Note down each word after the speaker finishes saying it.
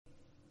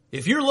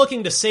If you're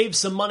looking to save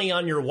some money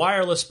on your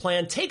wireless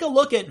plan, take a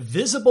look at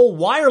Visible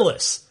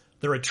Wireless.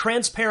 They're a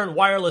transparent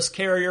wireless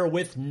carrier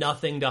with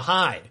nothing to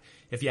hide.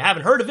 If you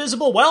haven't heard of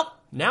Visible, well,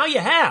 now you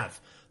have.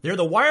 They're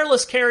the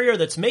wireless carrier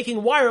that's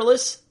making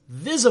wireless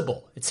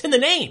visible. It's in the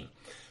name.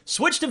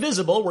 Switch to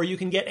Visible, where you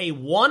can get a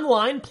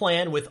one-line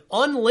plan with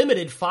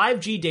unlimited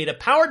 5G data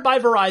powered by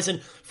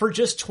Verizon for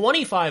just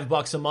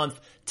 $25 a month,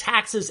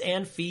 taxes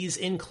and fees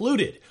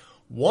included.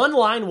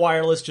 One-line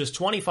wireless, just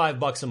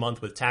 $25 a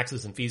month with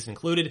taxes and fees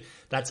included.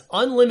 That's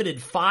unlimited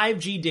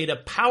 5G data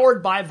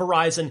powered by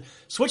Verizon.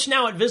 Switch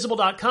now at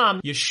Visible.com.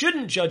 You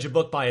shouldn't judge a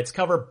book by its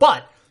cover,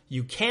 but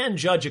you can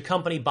judge a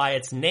company by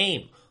its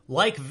name,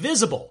 like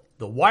Visible,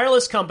 the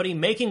wireless company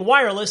making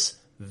wireless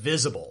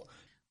visible.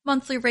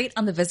 Monthly rate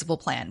on the Visible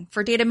plan.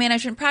 For data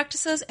management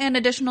practices and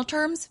additional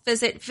terms,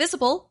 visit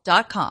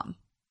Visible.com.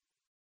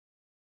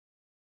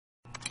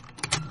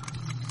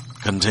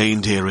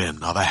 Contained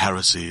herein are the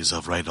heresies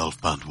of Radolf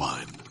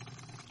Burntwine,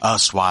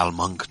 erstwhile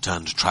monk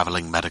turned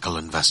traveling medical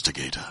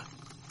investigator.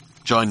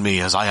 Join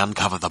me as I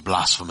uncover the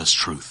blasphemous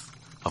truth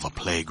of a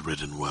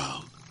plague-ridden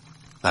world,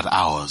 that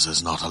ours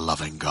is not a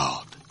loving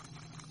God,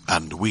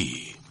 and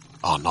we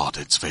are not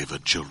its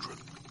favored children.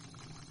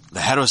 The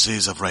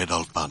heresies of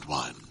Radolf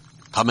Burntwine,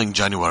 coming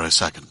January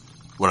 2nd,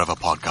 wherever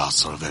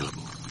podcasts are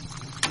available.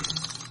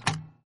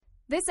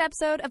 This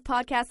episode of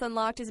Podcast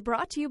Unlocked is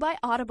brought to you by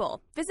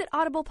Audible. Visit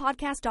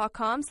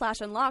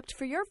audiblepodcast.com/unlocked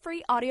for your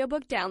free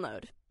audiobook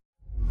download.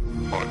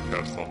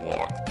 Podcast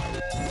Unlocked.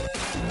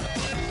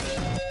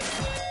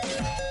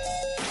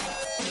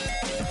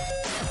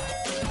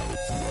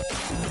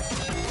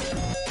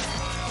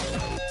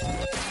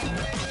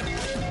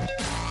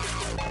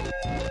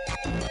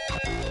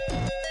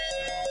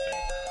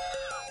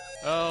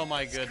 Oh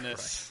my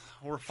goodness.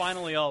 We're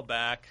finally all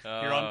back.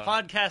 Here on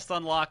Podcast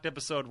Unlocked,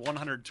 episode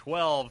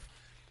 112.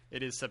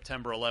 It is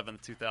September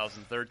 11th,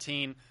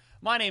 2013.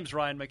 My name's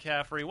Ryan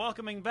McCaffrey,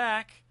 welcoming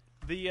back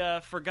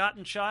the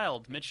forgotten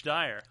child, Mitch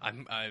Dyer.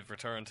 I've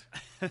returned.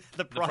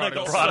 the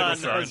prodigal son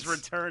has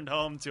returned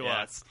home to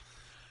us.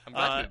 I'm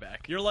glad to be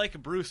back. You're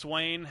like Bruce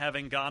Wayne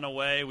having gone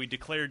away. We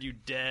declared you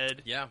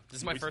dead. Yeah, this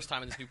is my first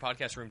time in this new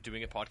podcast room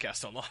doing a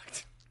Podcast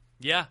Unlocked.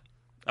 Yeah.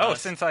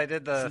 Since I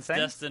did the since thing?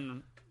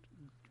 Destin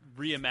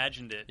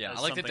reimagined it. Yeah, as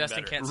I like that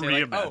something Destin better. can't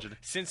say, like,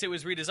 since it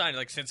was redesigned.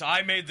 Like, since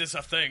I made this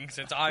a thing.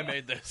 Since I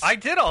made this. I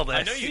did all this.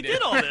 I know you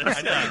did all this.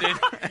 I know you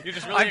did. You're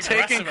just really I'm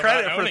taking aggressive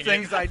credit about for owning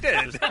things it. I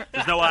did.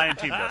 There's no I in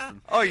Team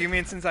Destin. Oh, you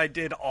mean since I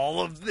did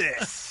all of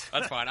this?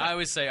 That's fine. I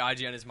always say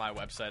IGN is my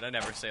website. I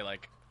never say,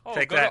 like, oh,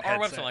 Take go to that our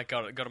headset. website. Like,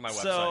 go to my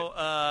website.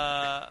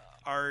 So,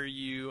 are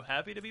you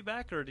happy to be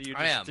back, or do you?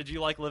 I am. Did you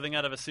like living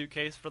out of a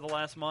suitcase for the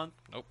last month?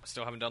 Nope,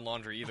 still haven't done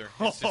laundry either.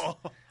 It's just,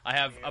 I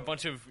have a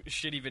bunch of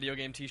shitty video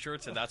game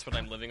T-shirts, and that's what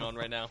I'm living on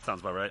right now. Sounds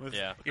about right.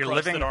 Yeah. You're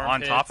Crusted living on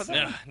armpits. top of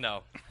them?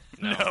 No.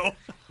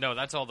 No,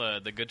 that's all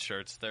the good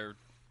shirts. They're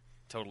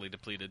totally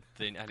depleted.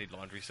 I need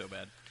laundry so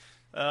bad.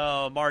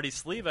 Marty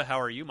Sleva, how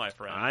are you, my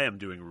friend? I am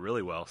doing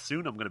really well.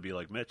 Soon I'm going to be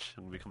like Mitch.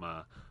 I'm going to become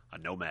a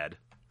nomad.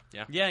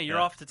 Yeah, you're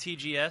Yeah. off to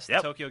TGS, the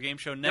Yep. Tokyo Game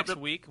Show, next Yep.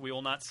 week. We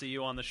will not see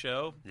you on the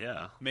show.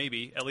 Yeah.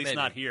 Maybe, at least Maybe.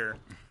 not here.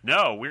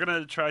 No, we're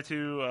going to try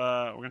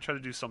to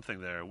do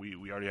something there. We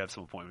already have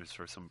some appointments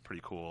for some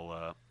pretty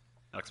cool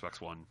Xbox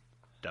One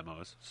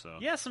demos. So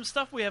Yeah, some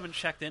stuff we haven't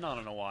checked in on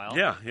in a while.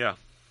 Yeah.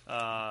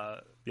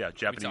 We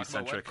Japanese about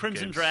centric what?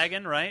 Crimson games.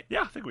 Dragon, right?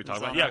 Yeah, I think we talked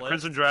It's about on it. the Yeah, list.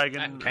 Crimson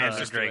Dragon. Panzer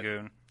just do it.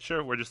 Dragoon.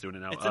 Sure, we're just doing it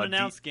now. It's an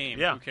announced game.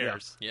 Yeah, Who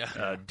cares? Yeah.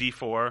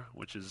 D4,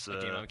 which is A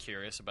game I'm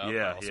curious about,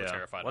 yeah, but also yeah.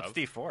 terrified What's of.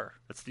 D4?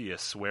 that's the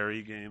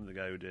Swery game. The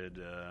guy who did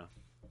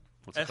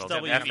what's it called?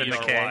 F and the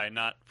K. SWERY,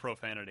 not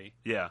profanity.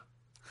 Yeah.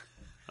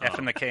 F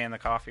and the K in the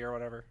coffee or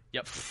whatever?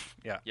 Yep.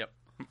 Yeah. Yep.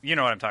 You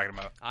know what I'm talking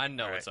about. I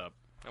know All what's right. up.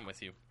 I'm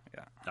with you.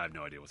 I have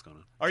no idea what's going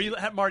on. Are you,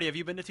 Marty? Have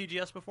you been to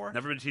TGS before?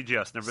 Never been to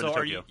TGS. Never been So to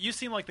are Tokyo. you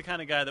seem like the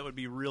kind of guy that would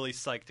be really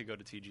psyched to go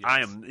to TGS.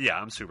 I am. Yeah,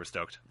 I'm super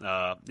stoked.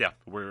 Yeah,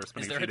 we're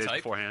spending there a few a days type?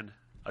 beforehand.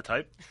 A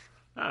type?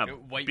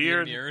 White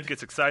beard, beard.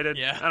 gets excited.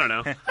 Yeah. I don't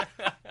know.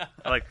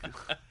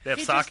 They have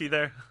He sake just-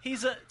 there.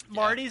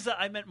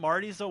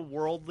 Marty's a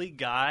worldly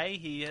guy.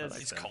 He is.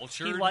 He's that.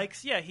 cultured. He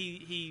likes. Yeah.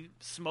 He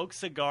smokes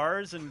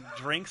cigars and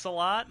drinks a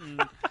lot,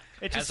 and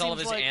it just has all of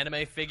seems his like,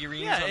 anime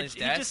figurines Yeah, on his he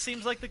desk. just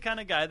seems like the kind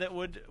of guy that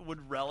would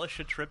relish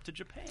a trip to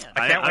Japan.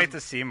 I can't I'm- wait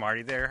to see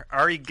Marty there.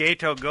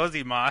 Arigato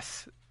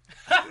gozaimasu.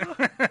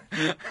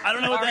 I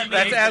don't know what that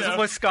That's means. as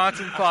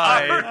Wisconsin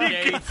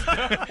pie.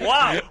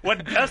 Wow, when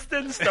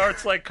Destin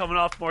starts like coming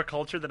off more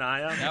culture than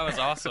I am. That was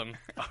awesome.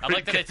 I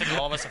like that it took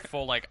all of us a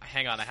full, like,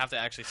 hang on, I have to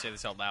actually say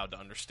this out loud to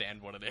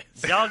understand what it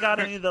is. Y'all got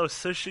any of those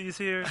sushis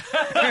here?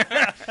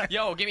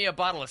 Yo, give me a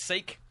bottle of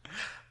sake.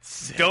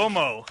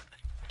 Domo.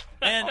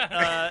 And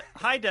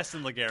hi,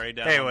 Destin Legary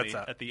down Hey, on what's the-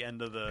 up? at the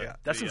end of the. Yeah.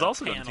 Destin's the,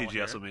 also going to panel TGS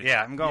here. with me.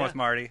 Yeah, I'm going Yeah. with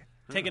Marty.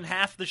 Taking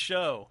half the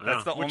show.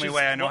 That's the Which only is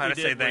way I know what how we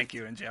to did say thank with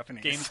you in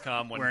Japanese.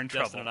 Gamescom when We're in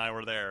Destin trouble. and I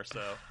were there,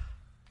 so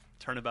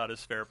turnabout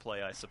is fair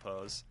play, I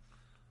suppose.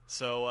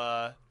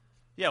 So,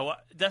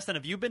 Destin,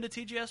 have you been to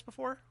TGS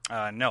before?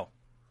 No. No.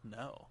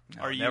 No,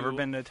 Are you never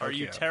been to Are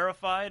you Tokyo.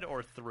 terrified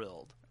or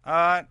thrilled?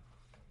 I'm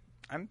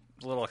I'm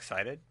a little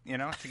excited,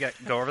 to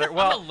go over there.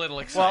 Well, I'm a little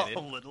excited. A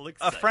little a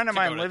excited. friend of To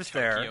go mine to lives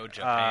Tokyo, there.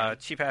 Japan.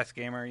 Cheap Ass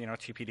Gamer,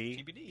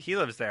 TPD. He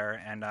lives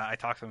there, and I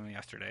talked to him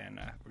yesterday, and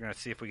we're going to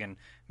see if we can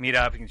meet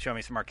up. He can show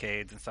me some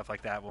arcades and stuff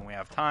like that when we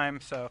have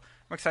time. So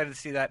I'm excited to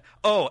see that.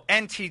 Oh,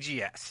 and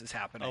TGS is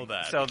happening. Oh,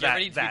 that. So Get that,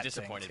 ready to be that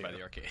disappointed thing, by too.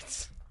 the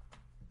arcades.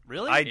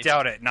 Really? I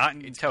doubt it. Not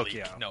in It's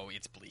Tokyo. bleak. No,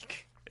 it's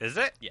bleak. Is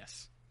it?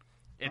 Yes.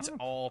 It's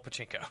all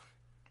pachinko.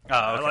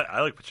 Oh, okay. I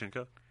like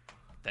pachinko.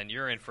 Then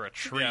you're in for a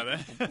treat.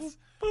 Yeah,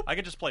 I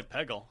could just play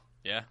Peggle.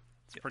 Yeah.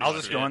 It's pretty I'll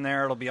much just go it. in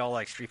there. It'll be all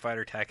like Street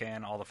Fighter,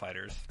 Tekken, all the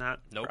fighters. Not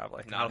Nope.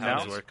 Probably. how Not how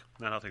things it is. work.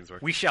 Not how things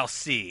work. We shall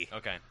see.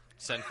 Okay.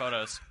 Send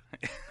photos.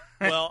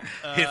 Well,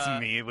 It's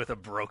me with a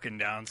broken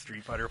down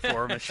Street Fighter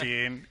 4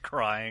 machine,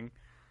 crying.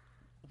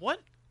 What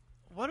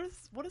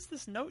is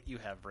this note you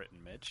have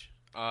written, Mitch?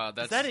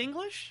 That's, Is that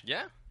English?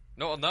 Yeah.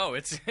 No,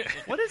 it's...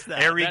 What is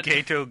that?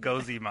 Arigato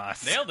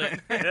Gozaimasu. Nailed it.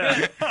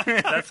 Yeah,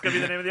 that's gonna be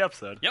the name of the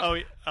episode. Yep.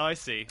 Oh, I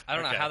see. I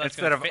don't know Okay. how that's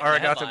Instead going of to fit in the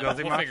arigato headline, but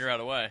we'll gozaimasu? figure out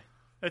a way.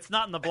 It's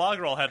not in the blog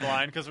roll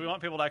headline because we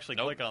want people to actually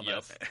Nope. click on Yep.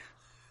 this.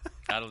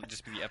 That'll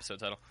just be the episode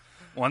title.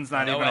 One's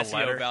not No even a SEO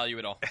letter. value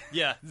at all.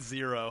 Yeah,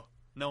 0.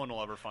 No one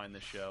will ever find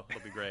this show.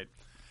 It'll be great.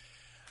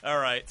 All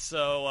right,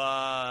 so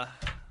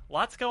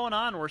lots going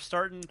on. We're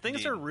starting.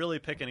 Things are really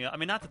picking up. I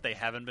mean, not that they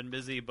haven't been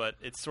busy, but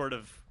it's sort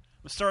of.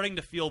 I'm starting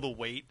to feel the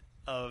weight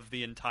of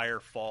the entire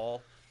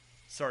fall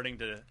starting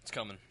to It's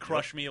coming.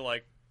 crush me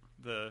like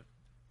the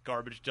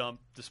garbage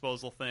dump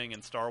disposal thing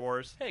in Star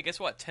Wars. Hey, guess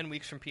what? 10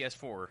 weeks from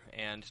PS4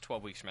 and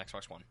 12 weeks from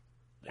Xbox One.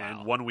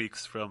 And 1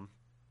 week's from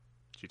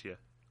GTA.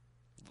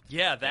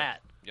 Yeah,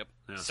 that. Yep.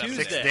 Yeah. Seven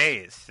 6 Tuesday.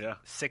 days. Yeah.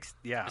 6.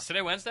 Yeah. Is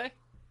today Wednesday?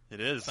 It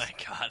is.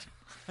 Thank God.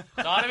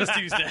 Thought it was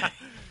Tuesday.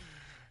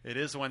 It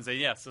is Wednesday,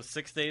 yeah. So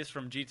 6 days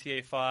from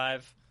GTA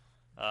 5.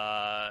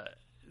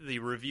 The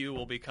review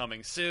will be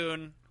coming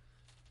soon.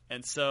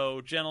 And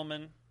so,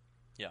 gentlemen,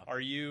 Yeah. are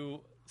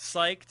you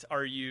psyched?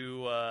 Are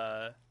you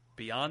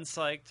beyond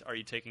psyched? Are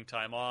you taking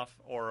time off?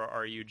 Or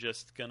are you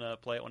just going to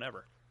play it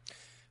whenever?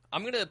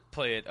 I'm going to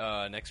play it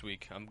next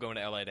week. I'm going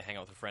to LA to hang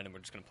out with a friend, and we're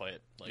just going to play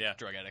it like Yeah.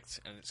 drug addicts,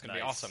 and it's going to be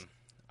Nice. awesome.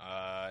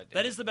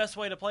 That is the best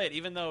way to play it,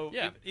 even though,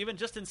 Yeah. even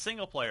just in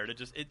single player.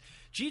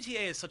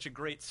 GTA is such a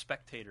great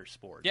spectator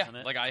sport, Yeah, isn't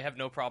it? like I have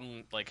no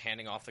problem like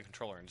handing off the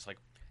controller and just like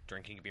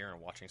drinking a beer and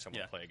watching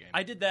someone play a game.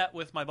 I did that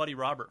with my buddy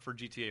Robert for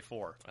GTA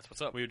 4. That's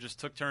what's up. We just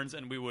took turns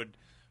and we would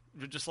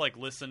just like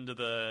listen to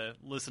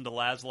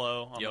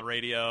Laszlo on Yep. the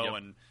radio Yep.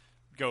 and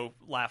go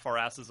laugh our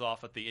asses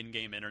off at the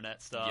in-game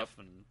internet stuff. Yep.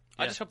 And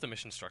I yeah. just hope the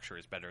mission structure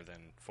is better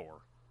than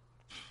 4.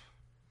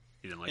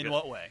 You didn't like in it?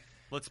 what way?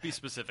 Let's be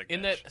specific.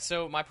 In Mitch. that,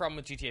 so my problem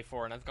with GTA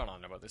 4, and I've gone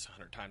on about this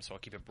 100 times, so I'll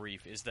keep it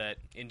brief, is that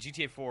in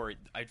GTA 4,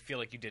 I feel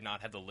like you did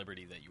not have the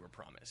liberty that you were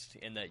promised,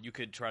 in that you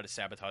could try to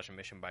sabotage a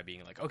mission by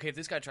being like, okay, if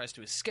this guy tries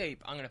to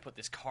escape, I'm going to put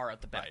this car out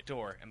the back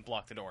door and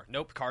block the door.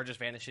 Nope, car just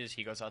vanishes,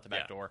 he goes out the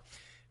back door.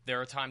 There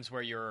are times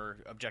where your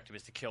objective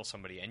is to kill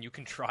somebody, and you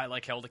can try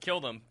like hell to kill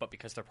them, but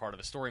because they're part of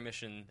a story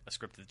mission, a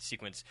scripted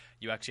sequence,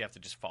 you actually have to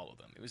just follow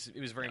them. It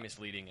was very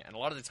misleading, and a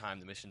lot of the time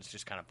the missions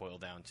just kind of boil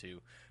down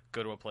to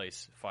go to a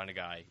place, find a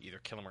guy, either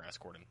kill him or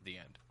escort him. The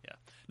end. Yeah.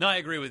 No, I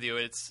agree with you.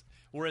 It's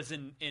whereas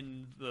in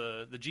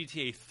the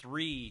GTA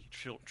 3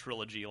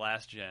 trilogy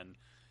last gen,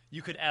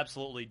 you could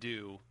absolutely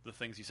do the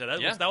things you said.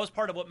 That was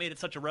part of what made it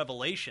such a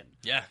revelation.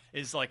 Yeah.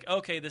 Is like,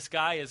 okay, this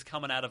guy is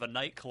coming out of a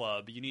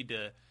nightclub. You need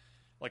to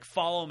like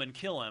follow him and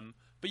kill him.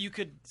 But you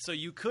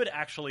could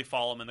actually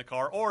follow him in the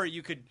car, or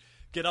you could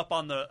get up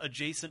on the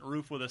adjacent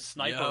roof with a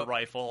sniper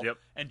rifle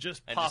and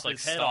just And pop just, like,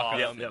 his head stalk off.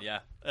 him, and- yeah.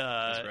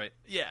 That's right.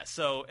 Yeah,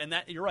 so and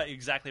that you're right,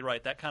 exactly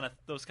right.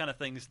 Those kind of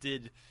things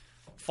did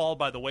fall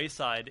by the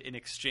wayside in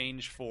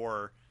exchange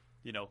for,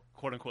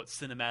 quote unquote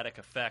cinematic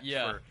effect.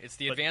 Yeah, it's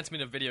the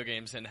advancement of video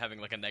games and having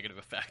like a negative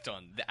effect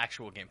on the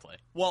actual gameplay.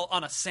 Well,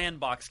 on a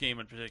sandbox game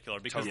in particular,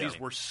 because Totally. these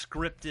were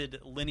scripted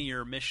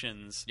linear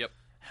missions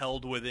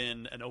held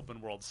within an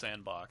open world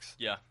sandbox.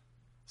 Yeah.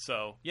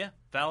 So yeah,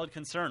 valid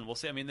concern. We'll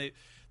see. I mean,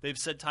 they've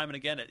said time and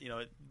again,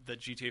 that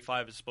GTA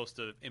 5 is supposed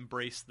to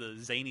embrace the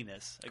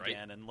zaniness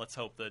again, and let's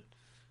hope that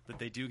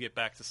they do get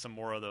back to some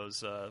more of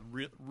those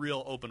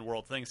real open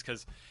world things,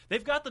 because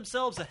they've got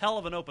themselves a hell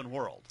of an open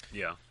world.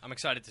 Yeah, I'm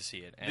excited to see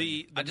it. And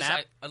The I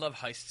map- love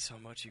heists so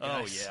much, you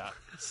Oh guys. yeah,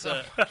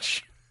 so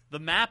much. The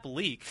map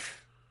leak,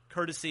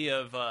 courtesy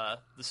of the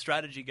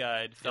strategy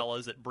guide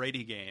fellas at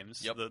Brady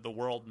Games. Yep. The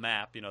world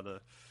map,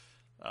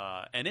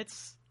 and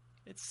it's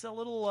a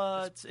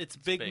little it's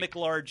big, big.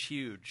 McLarge,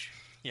 huge.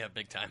 Yeah,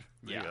 big time.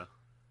 Yeah.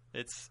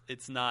 It's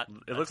not.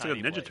 It looks like a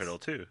tiny Ninja place. Turtle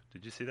too.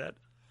 Did you see that?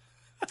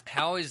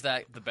 How is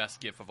that the best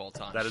GIF of all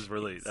time? That is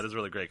really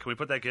great. Can we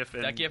put that GIF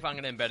in? That GIF, I'm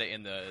going to embed it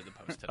in the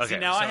post. Okay, See,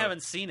 now I so-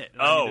 haven't seen it.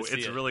 and I need to see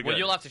it's it. really good. Well,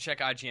 you'll have to check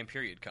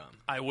IGN.com.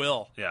 I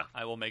will. Yeah.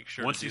 I will make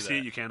sure. Once to you do see that.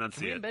 it, you can't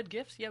Can we unsee it. embed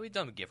GIFs? Yeah, we've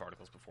done GIF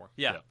articles before.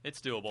 Yeah,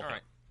 it's doable. All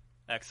right.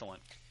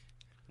 Excellent.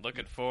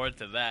 Looking forward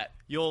to that.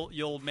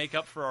 You'll make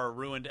up for our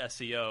ruined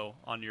SEO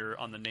on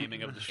the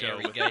naming of the show. There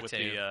we with, go. with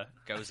the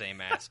Go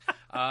Zamass.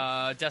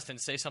 Destin,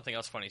 say something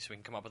else funny so we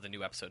can come up with a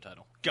new episode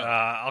title. Go.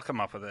 I'll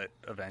come up with it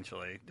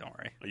eventually. Don't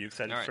worry. Are you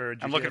excited All right. for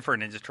GTA? I'm looking for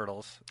Ninja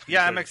Turtles.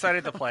 Yeah, I'm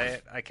excited to play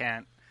it. I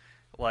can't.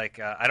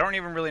 I don't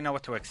even really know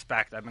what to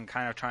expect. I've been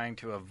kind of trying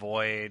to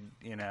avoid,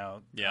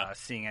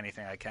 seeing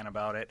anything I can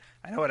about it.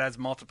 I know it has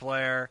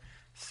multiplayer,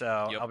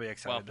 so Yep. I'll be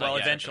excited. well,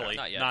 yet. eventually,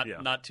 Not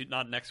yet.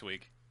 not next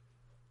week.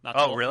 Not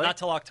Oh, till, really? Not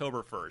till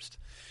October 1st.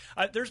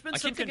 There's been I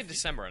some keep thinking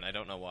December, and I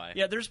don't know why.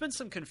 Yeah, there's been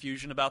some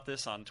confusion about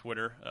this on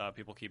Twitter.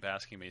 People keep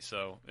asking me.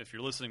 So if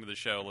you're listening to the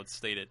show, let's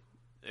state it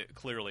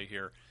clearly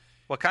here.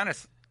 What kind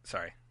of?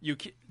 Sorry.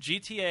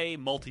 GTA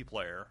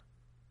multiplayer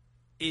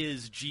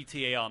is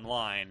GTA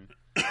Online,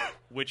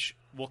 which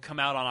will come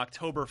out on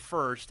October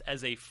 1st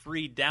as a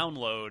free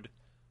download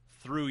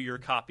through your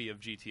copy of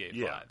GTA 5.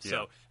 Yeah,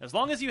 So as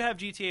long as you have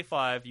GTA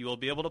 5, you will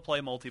be able to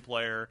play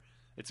multiplayer.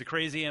 It's a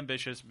crazy,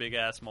 ambitious,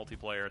 big-ass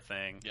multiplayer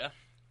thing. Yeah.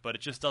 But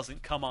it just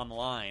doesn't come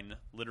online,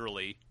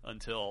 literally,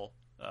 until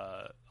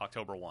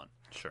October 1.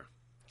 Sure.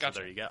 Gotcha. So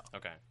there you go.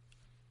 Okay.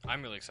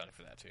 I'm really excited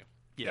for that, too.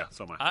 Yeah,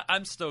 so am I.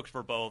 I'm stoked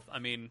for both. I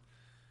mean,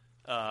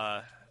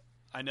 I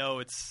know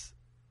it's,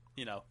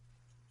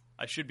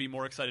 I should be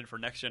more excited for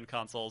next-gen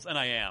consoles, and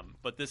I am.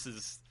 But this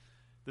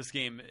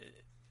game,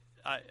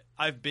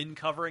 I've been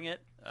covering it,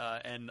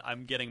 and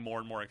I'm getting more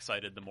and more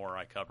excited the more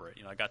I cover it.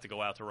 I got to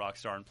go out to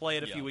Rockstar and play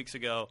it a few weeks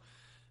ago,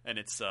 and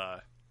it's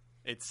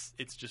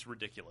just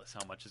ridiculous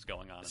how much is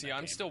going on. See, in that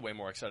I'm game. still way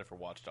more excited for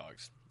Watch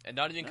Dogs, and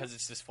not even because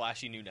it's this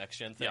flashy new next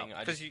gen thing.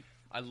 Yeah,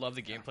 I love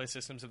the gameplay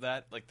systems of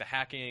that, like the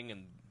hacking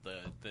and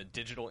the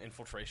digital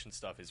infiltration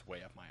stuff is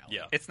way up my alley.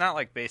 Yeah. It's not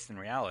based in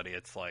reality.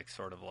 It's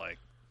sort of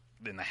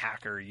in the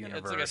hacker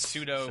universe. It's like a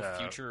pseudo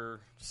future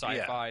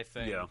sci-fi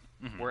thing, Yeah.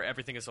 where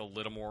everything is a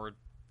little more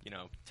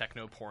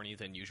techno porny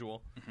than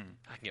usual. I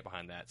can get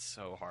behind that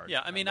so hard.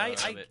 Yeah, I mean, love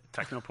I it.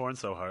 Techno porn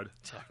so hard.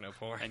 Techno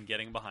porn and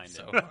getting behind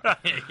so it. hard.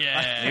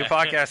 Yeah, New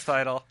podcast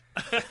title.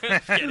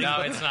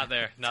 no, it's not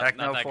there. Not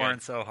Techno that porn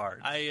good. so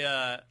hard.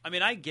 I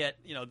mean, I get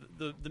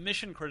the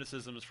mission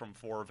criticisms from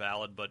 4 are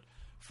valid, but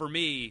for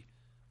me,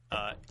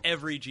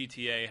 every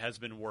GTA has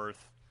been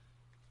worth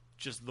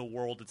just the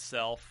world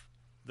itself,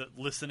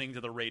 listening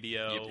to the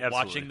radio, Yep,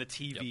 watching the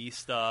TV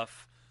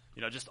stuff.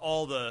 Just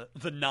all the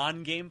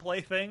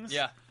non-gameplay things.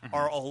 Yeah.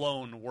 are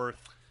alone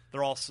worth.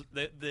 They're all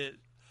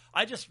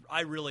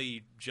I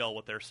really gel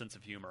with their sense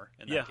of humor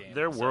in that game.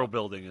 Their so. world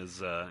building is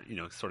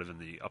sort of in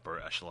the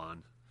upper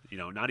echelon.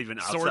 Not even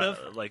outside. Sort of?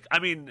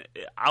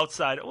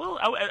 Outside. Well,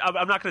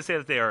 I'm not going to say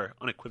that they are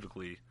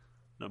unequivocally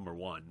number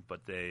one,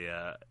 but they.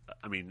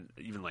 Even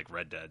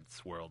Red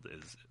Dead's world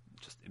is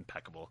just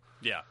impeccable.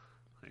 Yeah,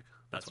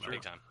 That's what I Big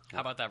want. time.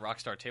 How about that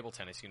Rockstar table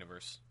tennis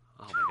universe?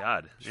 Oh my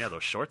god! Yeah,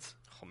 those shorts.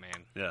 Oh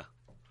man, Yeah,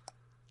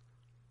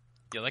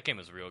 that game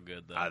was real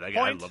good though. I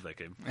Point. love that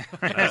game.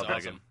 That I was love that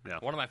awesome. game. Yeah.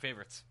 One of my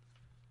favorites.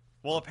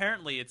 Well,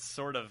 apparently it's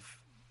sort of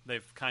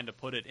they've kind of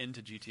put it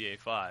into GTA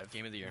 5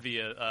 Game of the year.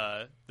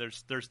 via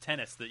there's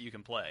tennis that you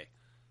can play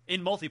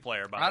in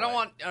multiplayer. By I the don't way.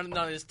 want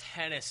none of this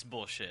tennis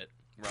bullshit,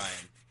 Ryan.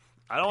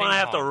 I don't want to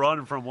have to pong.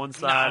 run from one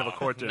side of a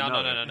court to no,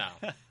 another.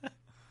 no.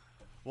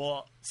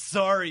 Well,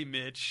 sorry,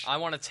 Mitch. I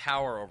want to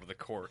tower over the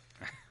court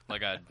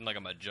like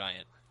I'm a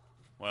giant.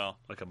 Well,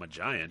 Like I'm a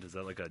giant. Is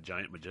that like a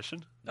giant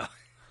magician?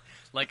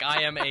 Like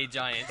I am a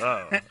giant.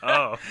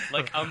 Oh.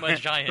 Like I'm a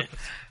giant.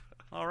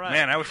 all right.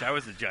 Man, I wish I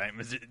was a giant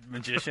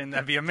magician.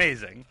 That'd be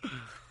amazing.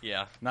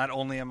 Yeah. Not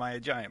only am I a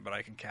giant, but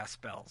I can cast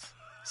spells.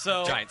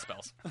 So Giant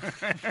spells.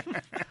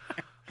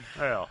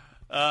 Well,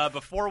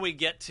 before we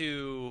get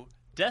to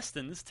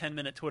Destin's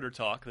 10-minute Twitter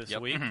talk this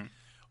Yep. week,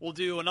 we'll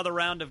do another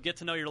round of Get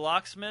to Know Your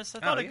Locksmiths. I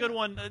thought a yeah. good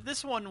one.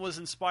 This one was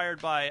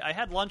inspired by. I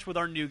had lunch with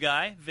our new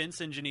guy, Vince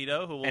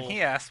Ingenito, who will. And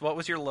he asked, "What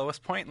was your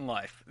lowest point in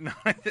life?" No,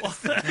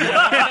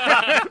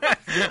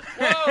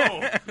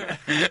 Whoa!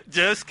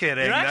 just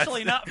kidding. You're That's-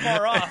 actually not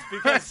far off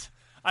because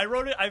I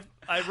wrote it.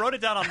 I wrote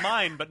it down on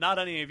mine, but not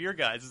any of your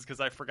guys' because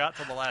I forgot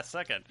till the last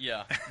second.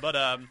 Yeah. But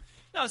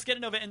no, I was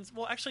getting over it, and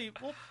maybe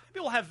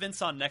we'll have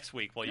Vince on next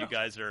week while you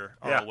guys are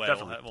Yeah, away.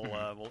 definitely.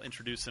 We'll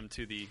introduce him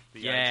to the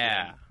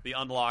Yeah. IGN, the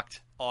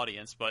unlocked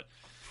audience. But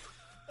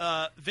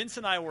Vince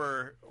and I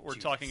were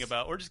talking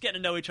about we're just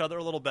getting to know each other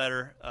a little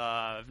better.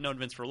 I've known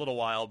Vince for a little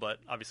while, but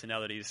obviously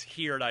now that he's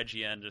here at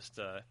IGN, just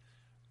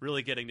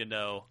really getting to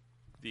know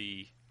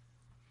the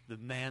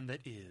man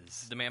that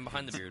is The man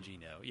behind the beard.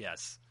 Gino.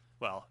 Yes.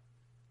 Well,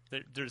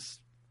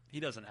 he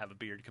doesn't have a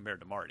beard compared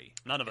to Marty.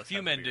 None of us. Few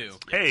have men beards.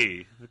 do.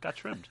 hey, it got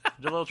trimmed.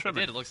 Did a little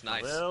trimming. did. It looks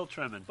nice. A little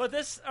trimming. But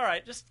this, all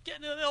right, just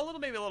getting a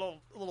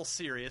little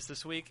serious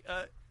this week.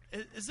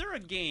 Is there a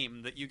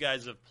game that you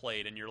guys have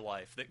played in your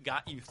life that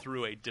got you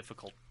through a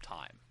difficult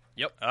time?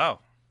 Yep. Oh,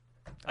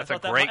 that's a I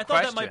great thought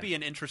question. that might be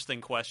an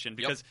interesting question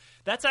because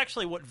that's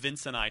actually what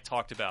Vince and I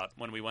talked about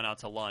when we went out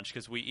to lunch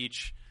because we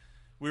each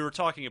we were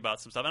talking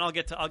about some stuff, and I'll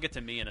get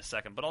to me in a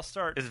second, but I'll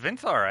start. Is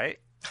Vince all right?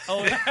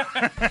 Oh,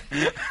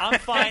 I'm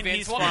fine. Vince,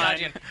 He's welcome back,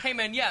 fine. Jen. Hey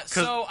man, yeah.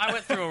 So I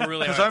went through a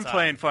really Because hard I'm time.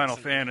 playing Final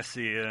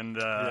Fantasy, and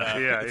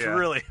it's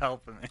really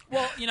helping me.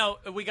 Well,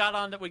 we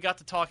got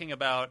to talking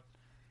about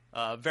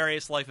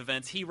various life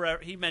events. He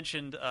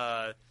mentioned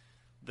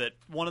that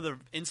one of the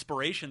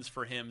inspirations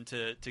for him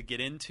to get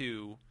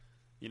into,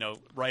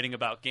 writing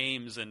about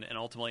games and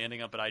ultimately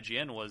ending up at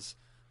IGN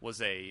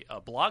was a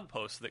blog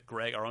post that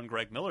our own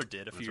Greg Miller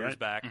did a few years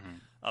back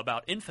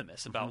about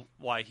Infamous, about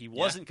why he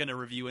wasn't going to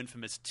review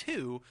Infamous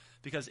 2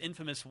 because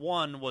Infamous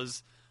 1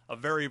 was a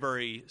very,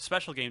 very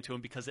special game to him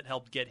because it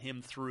helped get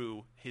him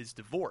through his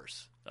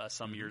divorce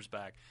some years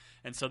back.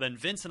 And so then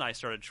Vince and I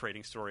started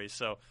trading stories.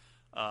 So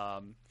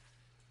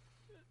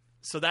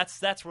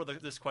that's where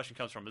this question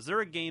comes from. Is there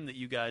a game that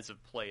you guys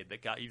have played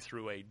that got you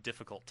through a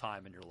difficult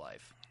time in your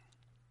life?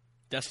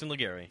 Destin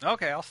Legary.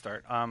 Okay, I'll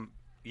start.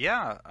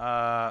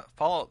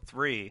 Fallout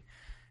 3,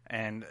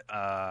 and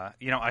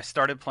I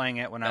started playing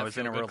it when I was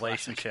in a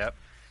relationship,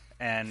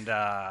 and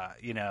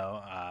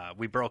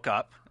we broke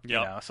up.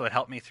 So it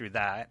helped me through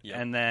that. Yep.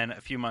 And then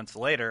a few months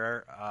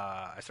later,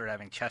 I started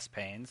having chest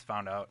pains.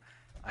 Found out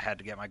I had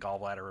to get my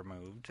gallbladder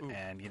removed,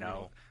 and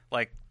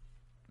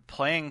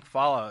playing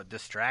Fallout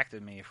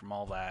distracted me from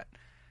all that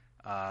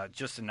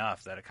just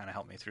enough that it kind of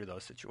helped me through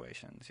those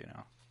situations.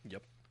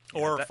 Yep.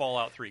 Or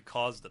Fallout 3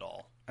 caused it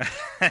all.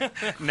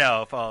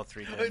 No, Fallout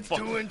 3 didn't. It's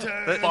too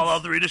intense.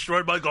 Fallout 3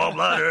 destroyed my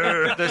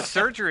gallbladder. The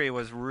surgery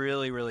was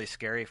really, really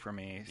scary for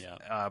me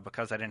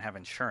because I didn't have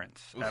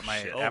insurance at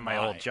my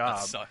old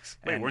job. That sucks.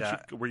 Wait,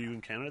 were you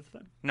in Canada at the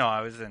time? No,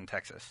 I was in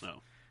Texas.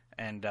 No.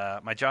 And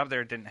my job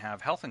there didn't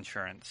have health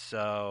insurance,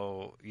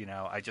 so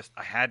I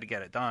had to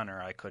get it done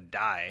or I could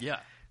die. Yeah.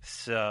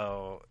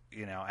 So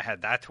I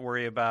had that to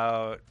worry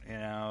about,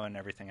 and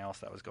everything else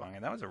that was going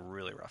on. That was a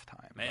really rough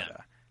time. Man.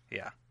 But,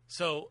 yeah.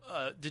 So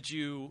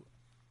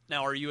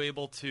are you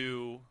able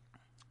to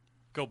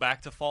go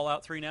back to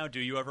Fallout 3 now? Do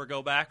you ever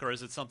go back, or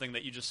is it something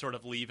that you just sort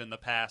of leave in the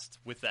past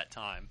with that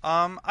time?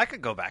 I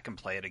could go back and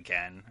play it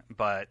again,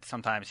 but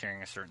sometimes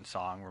hearing a certain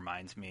song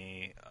reminds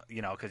me,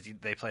 because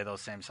they play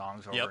those same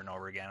songs over and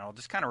over again. It'll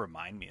just kind of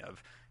remind me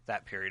of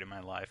that period of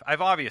my life.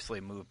 I've obviously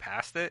moved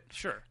past it.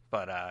 Sure.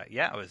 But,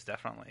 it was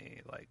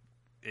definitely,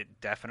 it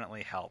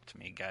definitely helped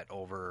me get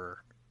over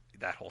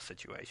that whole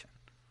situation.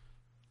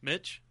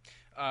 Mitch?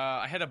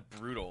 I had a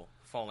brutal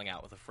falling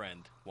out with a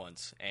friend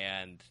once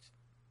and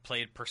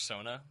played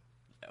Persona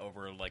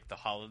over the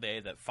holiday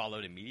that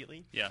followed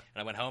immediately. Yeah.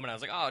 And I went home and I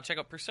was like, oh, check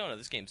out Persona.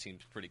 This game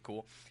seems pretty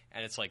cool.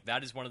 And it's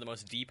that is one of the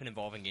most deep and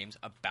involving games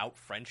about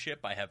friendship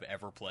I have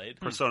ever played.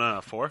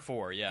 Persona 4?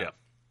 4, yeah.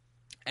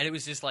 And it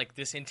was just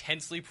this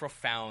intensely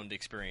profound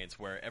experience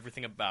where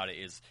everything about it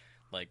is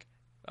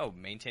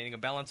maintaining a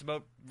balance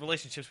about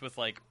relationships with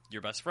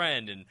your best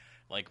friend and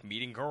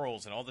meeting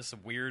girls and all this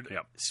weird,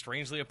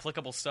 strangely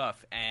applicable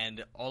stuff,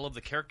 and all of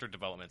the character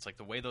developments,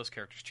 the way those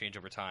characters change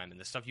over time and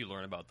the stuff you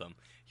learn about them.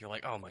 You're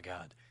like, oh my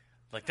god,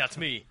 that's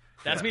me,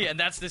 me, and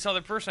that's this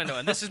other person I know,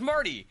 and this is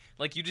Marty.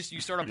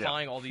 You start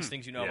applying all these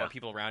things about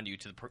people around you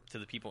to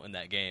the people in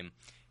that game,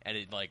 and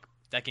it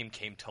that game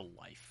came to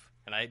life,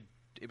 and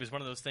it was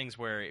one of those things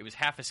where it was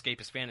half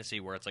escapist fantasy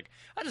where it's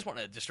I just want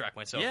to distract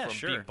myself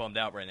from being bummed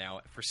out right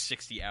now for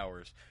 60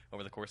 hours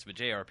over the course of a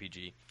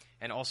JRPG.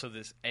 And also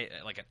this an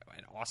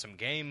awesome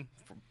game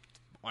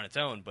on its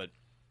own, but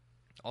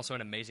also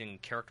an amazing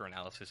character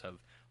analysis of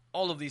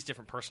all of these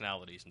different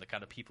personalities and the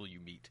kind of people you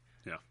meet.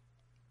 Yeah.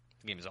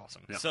 The game is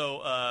awesome. Yeah.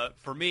 So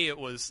for me,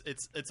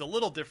 it's a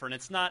little different.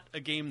 It's not a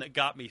game that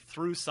got me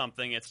through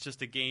something. It's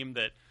just a game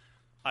that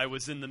I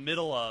was in the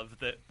middle of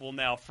that will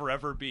now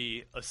forever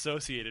be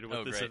associated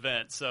with this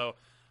event. So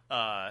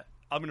I'm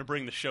going to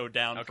bring the show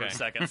down for a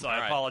second, so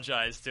I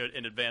apologize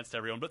in advance to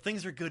everyone. But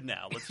things are good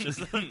now. Let's just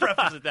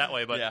preface it that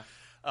way. But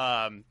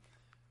what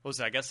was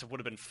it? I guess it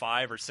would have been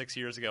 5 or 6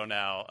 years ago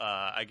now.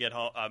 I get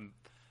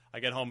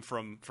home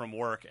from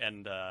work,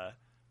 and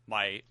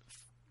my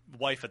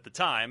wife at the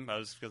time,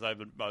 because I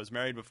was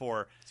married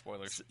before.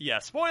 Spoilers. Yeah,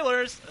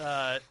 spoilers.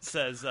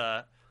 Says,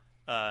 well,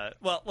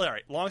 all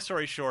right. Long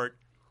story short.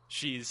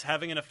 She's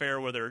having an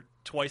affair with her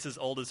twice as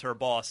old as her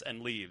boss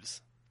and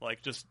leaves.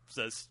 Just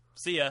says,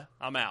 see ya,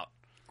 I'm out.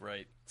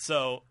 Great.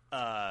 So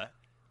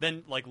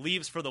then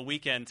leaves for the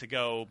weekend to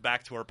go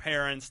back to her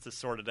parents to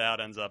sort it out.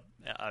 Ends up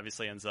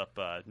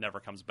never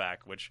comes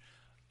back, which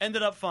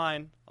ended up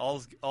fine.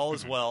 All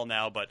is well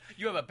now, but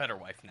you have a better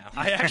wife now.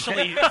 I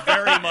actually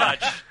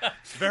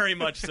very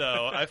much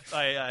so.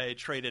 I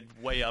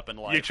traded way up in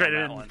life. You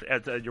traded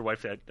at your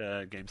wife at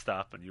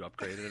GameStop and you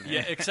upgraded.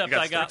 Yeah, except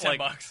I got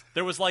 $10.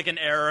 There was an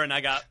error and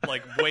I got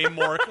way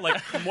more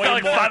more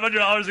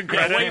 $500 in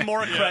credit. Way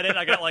more credit.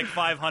 I got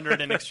 $500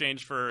 in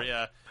exchange for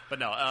but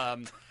no.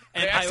 And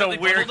that's a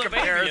weird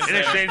comparison.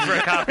 In exchange for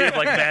a copy of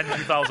Madden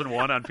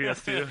 2001 on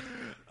PS2.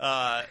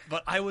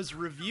 But I was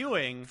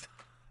reviewing.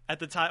 At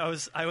the time,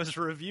 I was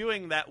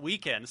reviewing that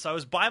weekend, so I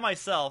was by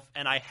myself,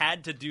 and I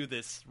had to do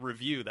this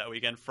review that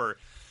weekend for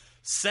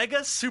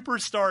Sega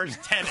Superstars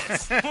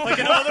Tennis. Like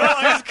an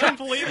otherwise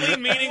completely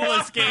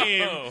meaningless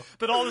game.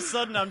 But all of a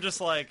sudden I'm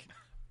just like,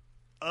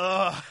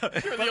 You're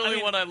the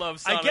only one I love,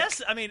 Sonic.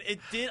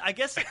 I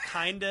guess it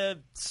kind of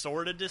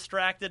sort of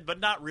distracted, but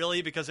not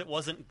really, because it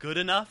wasn't good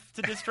enough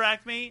to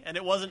distract me, and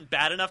it wasn't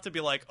bad enough to be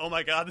like, oh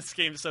my god, this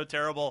game's so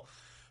terrible.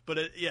 But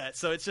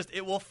so it's just,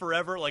 it will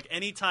forever, like,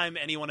 anytime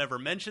anyone ever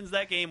mentions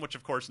that game, which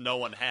of course no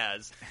one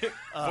has.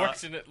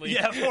 Fortunately.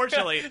 Yeah,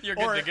 fortunately. You're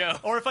good to go.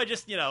 Or if I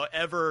just,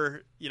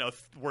 ever,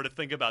 were to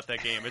think about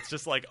that game, it's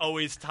just like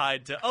always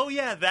tied to, oh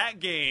yeah, that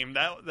game.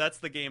 That's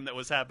the game that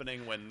was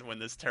happening when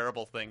this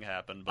terrible thing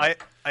happened. But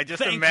I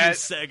just thank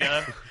imagine you,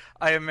 Sega.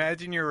 I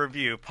imagine your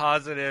review.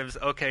 Positives,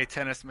 okay,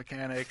 tennis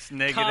mechanics.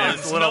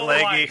 Negatives, Cons, little no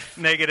leggy. life.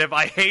 Negative,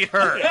 I hate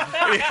her.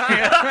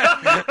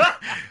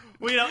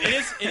 Well,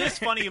 it is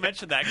funny you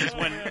mentioned that, because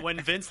when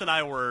Vince and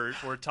I were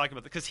talking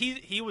about, because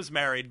he was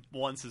married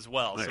once as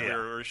well, so we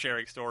were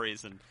sharing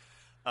stories, and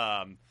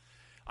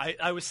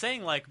I was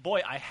saying, like,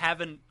 boy,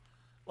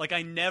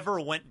 I never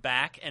went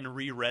back and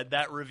reread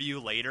that review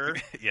later.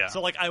 Yeah.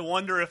 So like, I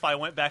wonder if I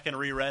went back and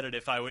reread it,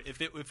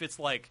 if it's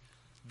like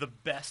the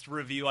best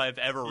review I've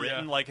ever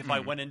written, like if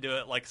I went into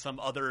it like some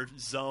other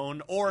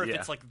zone, or if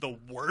it's like the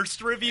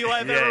worst review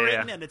I've ever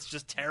written and it's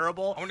just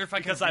terrible. I wonder if I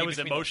because can I was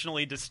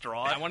emotionally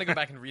distraught. I want to go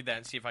back and read that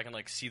and see if I can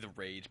like see the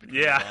rage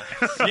between Yeah.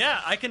 the lines. Yeah,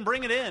 I can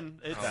bring it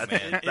in. It That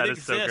is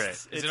exists. so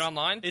great. Is it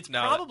online? It's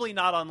No. probably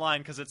not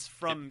online because it's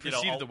from It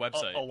preceded the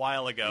website. a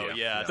while ago.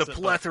 Yeah, The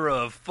plethora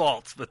of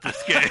faults with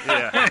this game.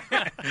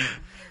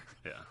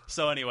 Yeah.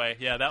 So anyway,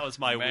 that was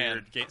my Man.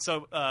 weird game.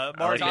 So,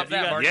 Marty, Top you that,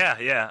 got Marty.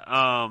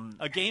 Yeah.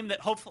 a game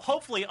that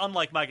hopefully,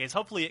 unlike my games,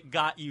 hopefully it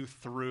got you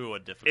through a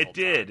difficult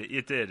time.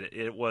 It did.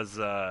 It was.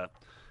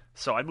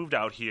 So I moved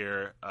out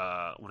here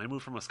when I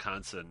moved from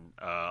Wisconsin.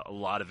 A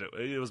lot of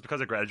it was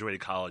because I graduated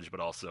college, but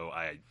also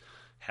I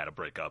had a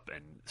breakup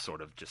and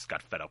sort of just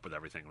got fed up with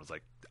everything. It was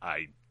like,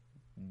 I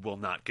will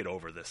not get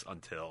over this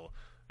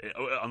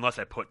unless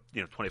I put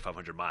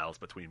 2,500 miles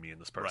between me and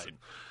this person.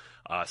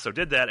 So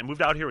did that and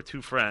moved out here with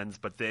two friends,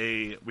 but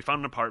we found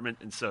an apartment,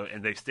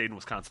 and they stayed in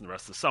Wisconsin the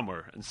rest of the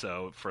summer. And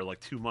so for like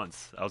 2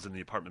 months, I was in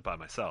the apartment by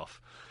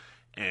myself,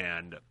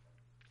 and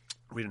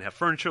we didn't have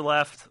furniture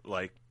left.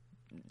 Like,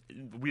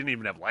 we didn't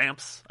even have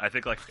lamps. I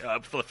think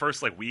for the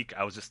first week,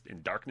 I was just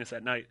in darkness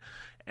at night,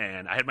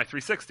 and I had my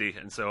 360,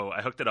 and so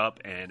I hooked it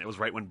up, and it was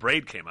right when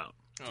Braid came out.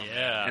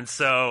 Yeah. And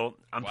so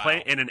I'm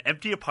playing in an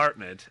empty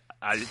apartment,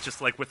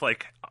 just with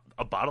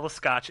a bottle of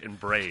scotch and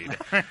Braid,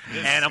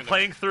 and I'm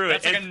playing through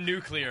it. That's like a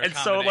nuclear And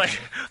so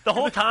the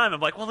whole time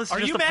I'm like, well, this is Are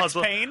just you a Max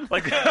puzzle. Payne?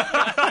 Like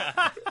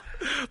the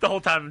whole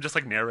time I'm just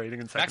narrating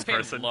in second Max Payne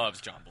person.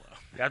 loves John Blow.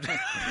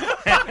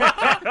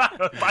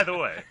 By the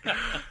way,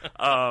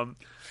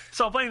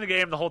 so I'm playing the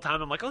game the whole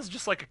time. I'm like, oh, this is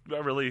just a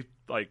really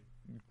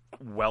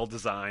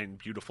well-designed,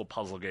 beautiful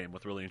puzzle game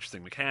with really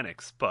interesting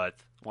mechanics. But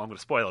I'm going to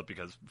spoil it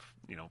because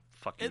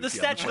fuck you. The if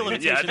you haven't statute of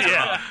played it. limitations.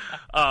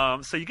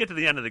 Yeah. So you get to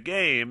the end of the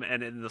game,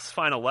 and in this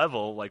final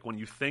level, when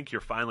you think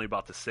you're finally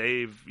about to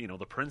save,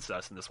 the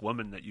princess and this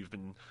woman that you've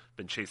been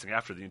chasing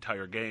after the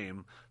entire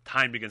game,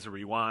 time begins to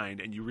rewind,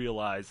 and you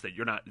realize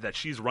that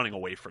she's running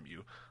away from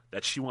you.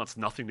 That she wants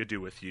nothing to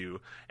do with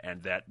you,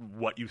 and that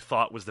what you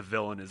thought was the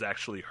villain is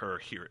actually her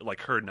here,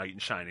 her knight in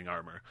shining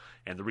armor.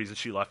 And the reason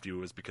she left you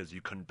was because you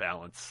couldn't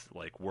balance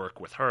work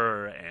with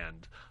her,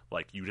 and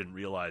you didn't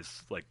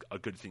realize a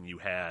good thing you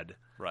had,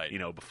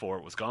 before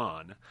it was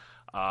gone.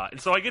 And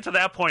so I get to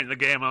that point in the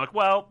game, I'm like,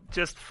 well,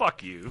 just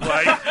fuck you. Okay,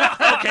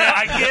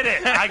 I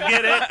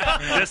get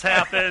it. This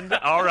happened.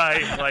 All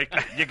right,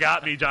 you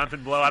got me,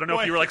 Jonathan Blow. I don't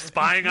know if you were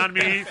spying on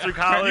me through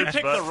college.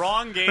 You picked the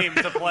wrong game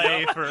to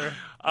play for.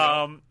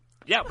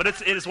 Yeah, but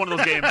it is one of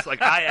those games.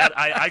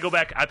 I go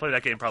back. I play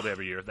that game probably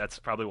every year. That's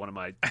probably one of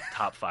my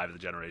top 5 of the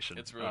generation.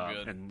 It's really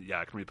good. And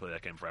I can replay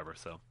that game forever.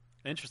 So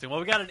Interesting. Well,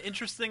 we got an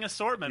interesting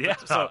assortment. Yeah.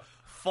 So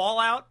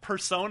Fallout,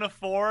 Persona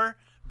 4,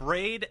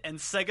 Braid, and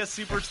Sega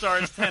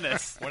Superstars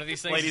Tennis. One of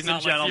these things ladies is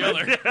and not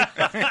like gentlemen.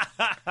 the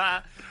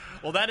other.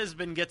 Well, that has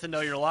been Get to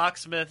Know Your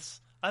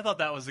Locksmiths. I thought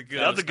that was a good.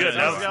 That was a good.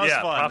 That was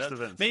yeah, fun. props to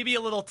Vince. Maybe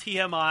a little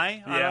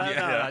TMI.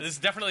 Yeah. This is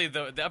definitely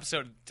the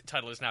episode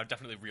title is now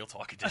definitely Real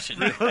Talk Edition.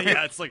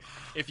 Yeah, it's like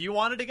if you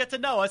wanted to get to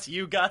know us,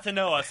 you got to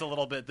know us a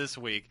little bit this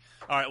week.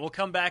 All right, we'll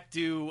come back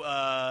to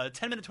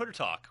 10-minute Twitter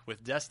talk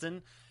with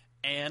Destin,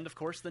 and of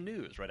course the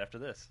news right after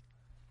this.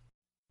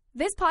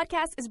 This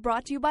podcast is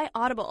brought to you by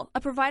Audible, a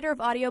provider of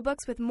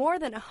audiobooks with more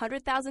than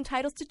 100,000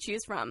 titles to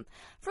choose from.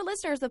 For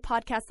listeners of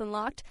Podcasts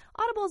Unlocked,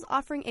 Audible is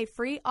offering a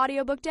free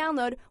audiobook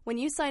download when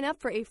you sign up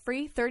for a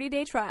free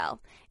 30-day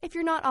trial. If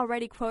you're not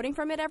already quoting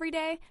from it every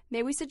day,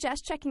 may we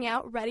suggest checking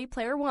out Ready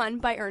Player One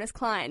by Ernest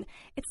Cline.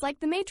 It's like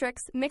The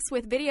Matrix mixed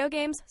with video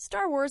games,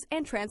 Star Wars,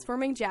 and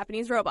transforming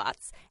Japanese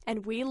robots.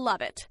 And we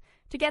love it.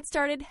 To get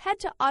started, head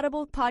to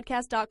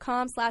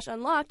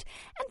audiblepodcast.com/unlocked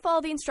and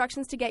follow the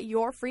instructions to get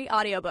your free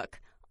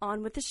audiobook.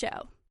 On with the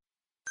show.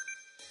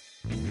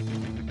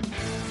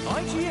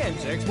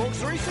 IGN's Xbox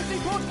 360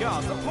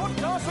 podcast, the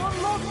Podcast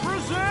Unlocked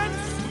presents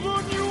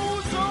the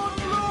News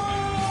Unlocked!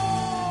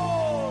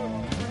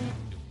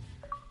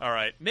 All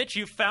right, Mitch,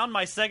 you found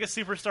my Sega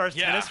Superstars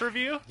tennis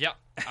review? Yep.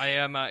 I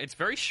am. It's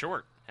very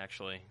short,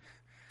 actually.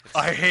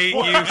 I hate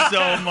you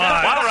so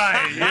much. All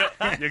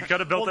right, you could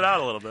have built it out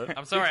a little bit.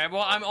 I'm sorry.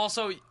 Well, I'm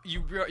also you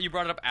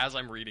brought it up as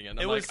I'm reading it. And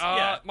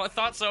I'm my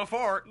thoughts so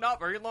far, not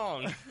very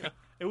long.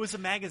 It was a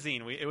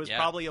magazine. It was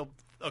probably a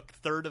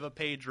third of a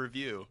page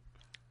review.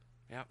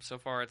 Yeah. So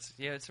far, it's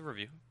a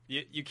review.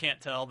 You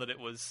can't tell that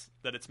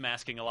it's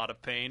masking a lot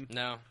of pain.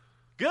 No.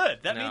 Good.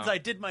 That means I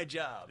did my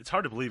job. It's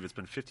hard to believe it's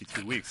been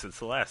 52 weeks since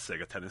the last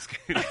Sega tennis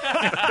game.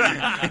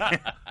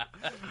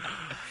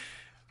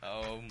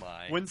 Oh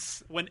my!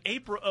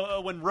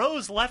 When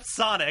Rose left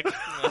Sonic to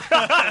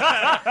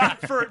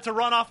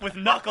run off with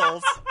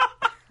Knuckles.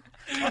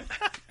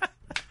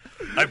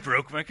 I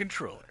broke my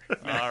controller.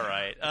 All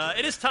right.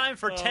 It is time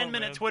for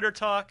 10-minute Twitter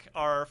Talk,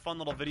 our fun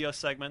little video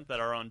segment that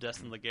our own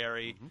Destin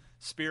Legary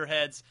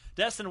spearheads.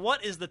 Destin,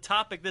 what is the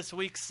topic this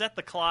week? Set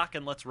the clock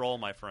and let's roll,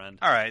 my friend.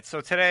 All right, so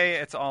today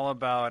it's all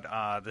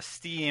about the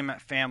Steam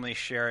family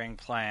sharing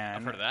plan.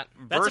 I've heard of that.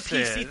 That's a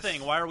PC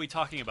thing. Why are we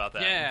talking about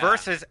that? Yeah.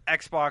 Versus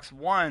Xbox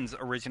One's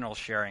original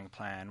sharing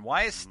plan.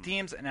 Why is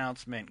Steam's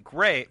announcement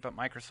great, but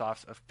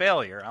Microsoft's a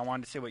failure? I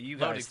wanted to see what you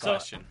guys thought.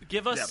 question.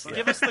 Give us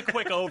the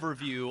quick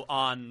overview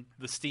on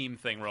the Steam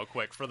thing real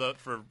quick for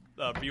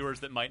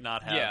viewers that might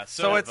not have. Yeah,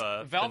 so it's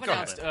Valve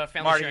announced a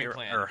family Marty, sharing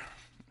plan.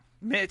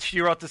 Mitch,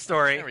 you wrote the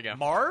story. There we go.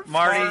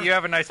 Marty, you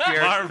have a nice beard.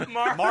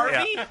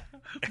 Marvy?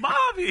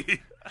 Marvy!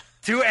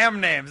 2 M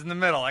names in the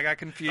middle. I got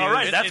confused. All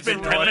right, that's It's been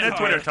really 10-minute hard.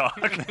 Twitter Talk.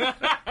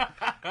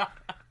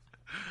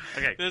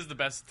 Okay. This is the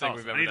best thing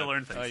we've ever I need done. to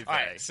learn things. All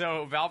right,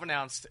 so Valve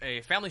announced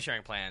a family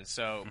sharing plan.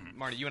 So,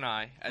 Marty, you and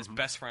I, as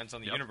best friends on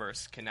the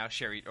universe, can now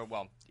share.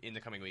 In the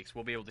coming weeks,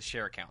 we'll be able to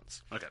share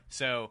accounts. Okay.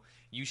 So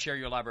you share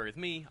your library with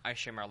me. I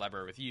share my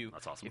library with you.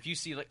 That's awesome. If you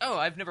see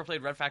I've never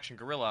played Red Faction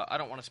Guerrilla. I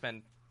don't want to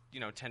spend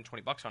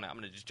 $10-20 on it. I'm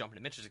going to just jump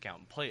into Mitch's account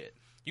and play it.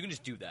 You can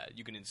just do that.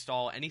 You can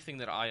install anything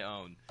that I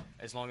own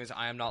as long as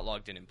I am not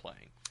logged in and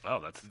playing. Oh,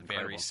 that's Very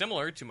incredible.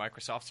 similar to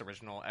Microsoft's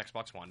original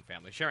Xbox One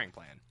family sharing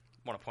plan.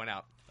 I want to point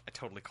out, I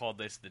totally called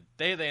this the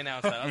day they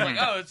announced that. I was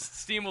like,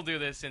 Steam will do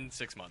this in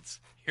 6 months.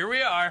 Here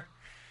we are.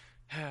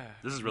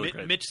 This is really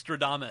great. Mitch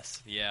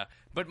Stradamus. Yeah,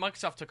 but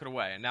Microsoft took it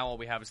away, and now all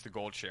we have is the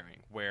gold sharing,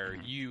 where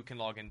you can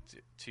log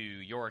into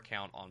your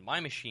account on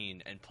my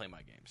machine and play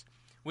my games,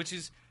 which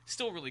is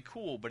still really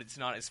cool, but it's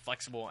not as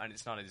flexible and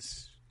it's not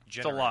as generous.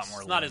 It's a lot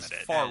more It's not as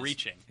limited.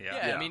 far-reaching.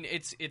 Yeah, I mean,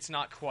 it's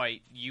not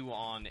quite you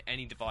on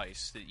any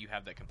device that you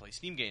have that can play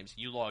Steam games.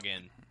 You log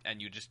in,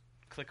 and you just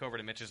click over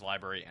to Mitch's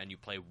library, and you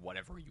play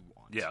whatever you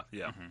want.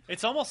 Yeah.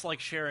 It's almost like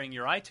sharing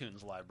your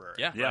iTunes library.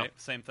 Yeah. Right?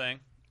 Same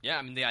thing. Yeah,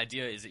 I mean, the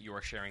idea is that you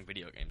are sharing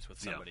video games with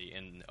somebody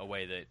in a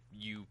way that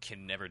you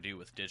can never do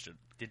with digital.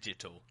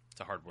 It's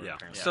a hard word,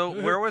 apparently. So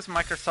where was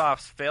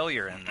Microsoft's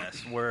failure in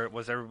this? Where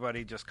was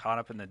everybody just caught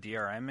up in the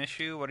DRM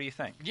issue? What do you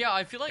think? Yeah,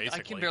 I feel like I can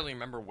Basically. barely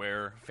remember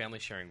where family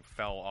sharing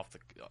fell off the.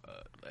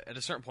 At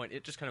a certain point,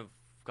 it just kind of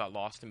got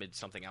lost amid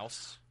something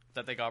else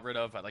that they got rid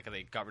of. Like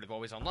they got rid of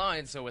Always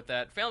Online, so with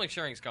that, family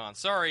sharing's gone.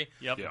 Sorry.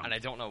 Yep. Yeah. And I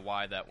don't know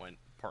why that went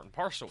part and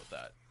parcel with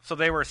that. So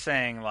they were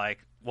saying, like,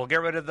 we'll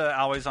get rid of the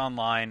Always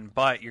Online,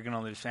 but you're going to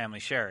lose family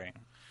sharing.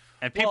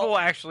 And people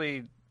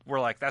actually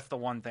were like, that's the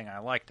one thing I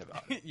liked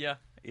about it. Yeah.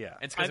 Yeah.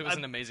 It's because it was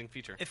an amazing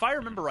feature. If I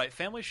remember right,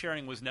 family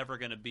sharing was never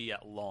going to be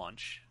at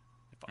launch.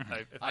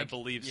 If I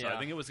believe so. yeah. I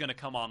think it was going to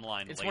come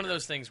online It's later. one of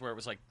those things where it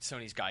was like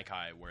Sony's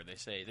Gaikai, where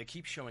they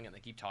keep showing it and they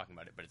keep talking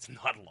about it, but it's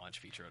not a launch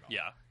feature at all. Yeah.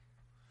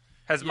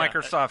 Has Yeah,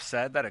 Microsoft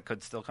said that it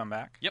could still come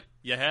back? Yep.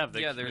 You have.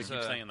 They, Yeah, they there's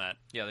keep saying that.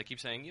 Yeah, they keep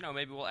saying,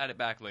 maybe we'll add it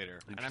back later.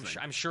 And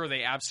Interesting. I'm sure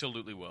they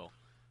absolutely will.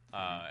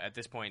 At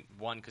this point,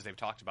 one, because they've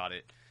talked about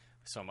it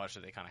so much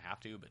that they kind of have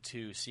to, but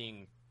two,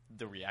 seeing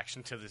the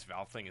reaction to this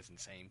Valve thing is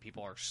insane.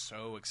 People are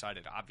so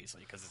excited,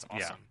 obviously, because it's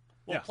awesome.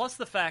 Well, plus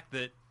the fact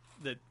that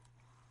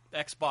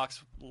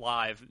Xbox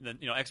Live,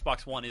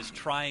 Xbox One is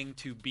trying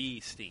to be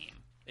Steam.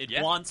 It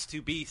wants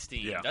to be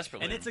Steam. Yeah.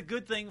 Desperately. And it's a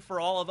good thing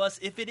for all of us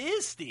if it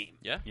is Steam.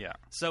 Yeah. Yeah.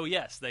 So,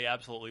 yes, they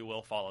absolutely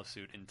will follow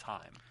suit in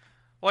time.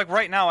 Like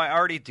right now, I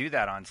already do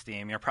that on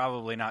Steam. You're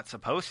probably not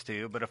supposed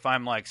to, but if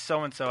I'm like,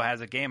 so-and-so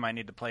has a game I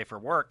need to play for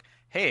work,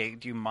 hey,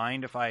 do you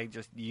mind if I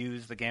just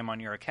use the game on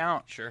your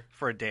account Sure.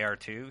 for a day or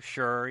two?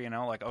 Sure, okay,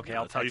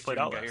 I'll that's how you text you played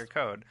and get Outlast. your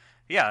code.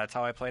 Yeah, that's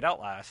how I played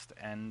Outlast.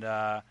 And,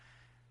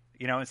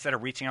 instead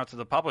of reaching out to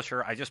the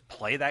publisher, I just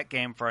play that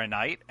game for a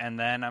night, and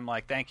then I'm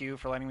like, thank you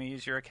for letting me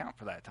use your account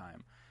for that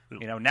time.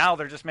 Now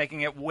they're just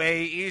making it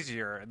way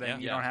easier. Then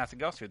you don't have to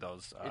go through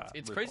those.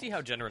 It's crazy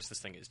how generous this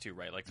thing is too,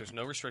 right? Like, there's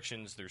no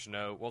restrictions. There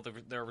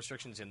are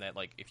restrictions in that,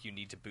 like, if you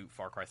need to boot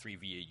Far Cry 3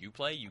 via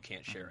Uplay, you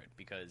can't share it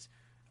because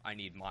I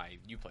need my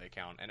Uplay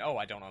account, and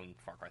I don't own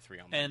Far Cry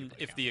 3 on my And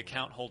Uplay if the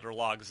account holder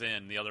logs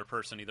in, the other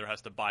person either has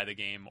to buy the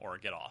game or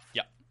get off.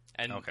 Yeah.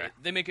 And Okay.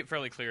 they make it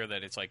fairly clear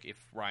that it's like if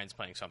Ryan's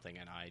playing something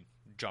and I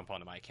jump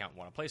onto my account and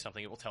want to play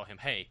something, it will tell him,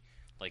 hey,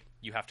 like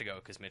you have to go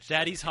because Mitch.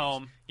 Daddy's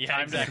home. Yeah,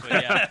 Time exactly.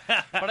 to-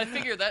 Yeah, but I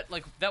figure that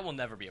that will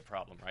never be a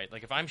problem, right?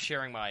 Like if I'm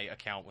sharing my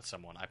account with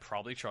someone, I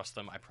probably trust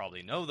them. I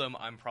probably know them.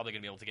 I'm probably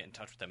gonna be able to get in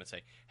touch with them and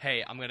say,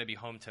 "Hey, I'm gonna be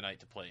home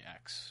tonight to play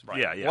X." Right.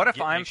 Yeah, yeah. What if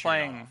Make I'm sure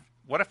you're not playing? off.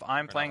 What if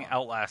I'm playing not on.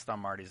 Outlast on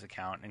Marty's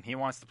account and he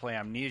wants to play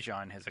Amnesia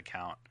on his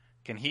account?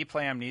 Can he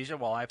play Amnesia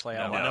while I play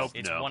No, Outlast?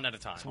 it's no. one at a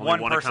time. Only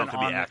one one person account can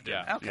be on the- active.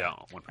 Yeah. Okay. Yeah,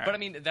 one- But I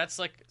mean, that's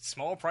like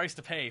small price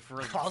to pay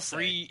for I'll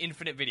free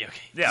infinite video games.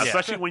 Yeah, Yeah.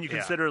 especially when you Yeah.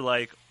 consider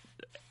like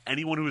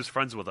anyone who is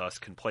friends with us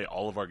can play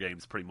all of our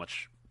games pretty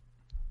much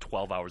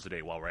 12 hours a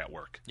day while we're at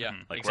work. Yeah,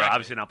 Like exactly. we're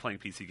obviously not playing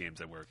PC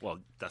games at work. Well,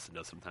 Dustin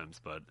does sometimes,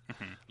 but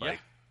like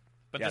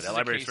But yeah, this that is a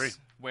library's case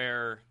free.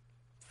 where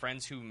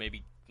friends who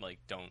maybe like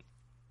don't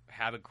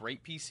have a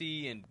great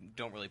PC and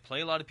don't really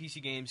play a lot of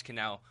PC games can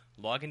now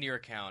log into your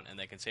account and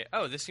they can say,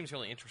 "Oh, this seems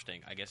really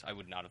interesting. I guess I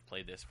would not have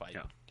played this if I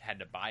had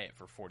to buy it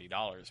for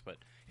 $40, but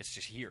it's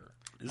just here.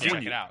 This Check is,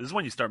 when it you, out." this is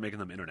when you start making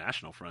them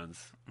international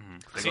friends.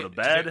 They See, go to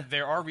bed.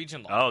 There are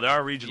region laws. Oh, there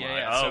are regional.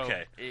 Yeah, Oh, so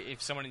okay.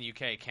 If someone in the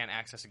UK can't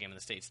access a game in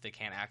the States, they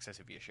can't access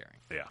it via sharing.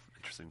 Yeah,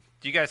 interesting.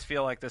 Do you guys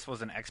feel like this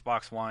was an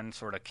Xbox One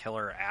sort of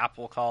killer app,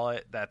 we'll call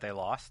it, that they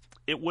lost?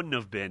 It wouldn't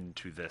have been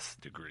to this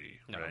degree,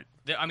 No, right?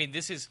 I mean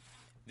this is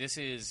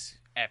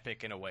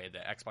epic in a way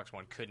that Xbox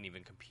One couldn't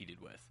even competed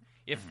with.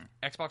 If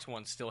Xbox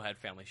One still had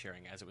family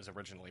sharing as it was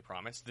originally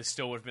promised, this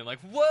still would have been like,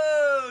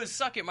 whoa,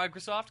 suck it,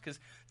 Microsoft, because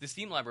the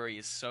Steam library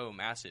is so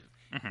massive.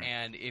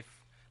 And if,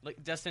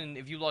 like, Destin,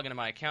 if you log into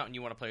my account and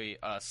you want to play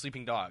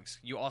Sleeping Dogs,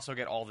 you also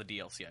get all the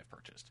DLC I've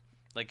purchased.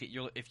 Like,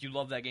 if you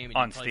love that game and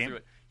On you play Steam? through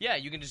it, yeah,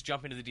 you can just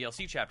jump into the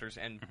DLC chapters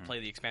and play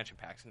the expansion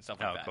packs and stuff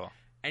like Oh, that. cool.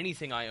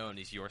 Anything I own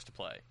is yours to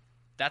play.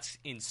 That's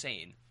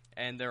insane.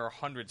 And there are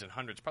hundreds and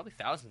hundreds, probably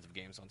thousands of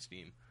games on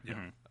Steam.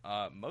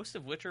 Yeah. Most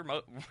of which are,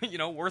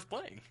 worth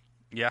playing.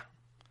 Yeah.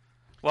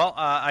 Well,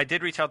 I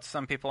did reach out to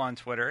some people on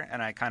Twitter,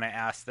 and I kind of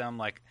asked them,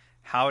 like,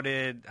 how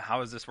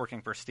is this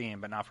working for Steam,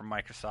 but not for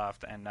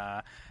Microsoft? And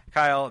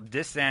Kyle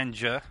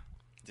Dissange,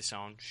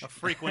 Desange. A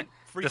frequent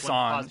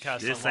Desange. podcast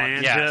Desange.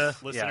 online.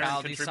 Yes, Listener yes.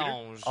 and contributor.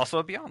 Desange. also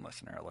a Beyond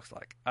listener, it looks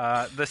like.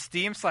 The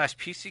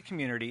Steam/PC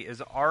community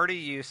is already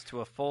used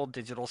to a full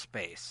digital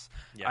space.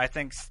 Yeah. I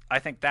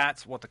think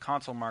that's what the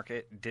console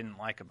market didn't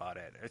like about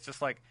it. It's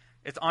just like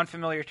it's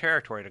unfamiliar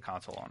territory to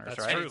console owners, That's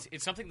right? true.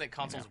 It's something that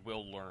consoles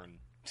will learn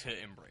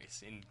to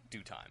embrace in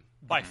due time.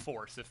 By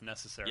force, if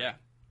necessary. Yeah.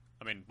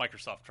 I mean,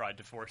 Microsoft tried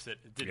to force it.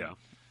 It didn't. Yeah.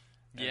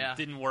 And Yeah. It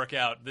didn't work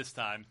out this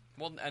time.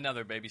 Well,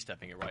 another baby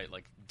stepping it, right?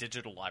 Like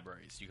digital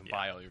libraries. You can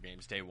buy all your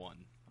games day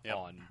one Yep.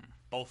 on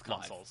Both live.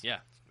 consoles. Yeah.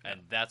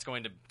 And that's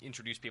going to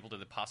introduce people to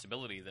the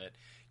possibility that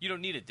you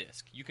don't need a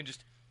disc. You can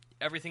just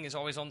everything is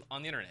always on the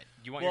internet.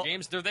 You want Well, your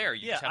games, they're there.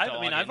 You Yeah, just have to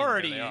I mean, log in I've and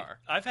already, there they are.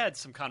 I've had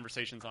some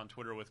conversations on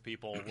Twitter with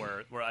people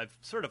where I've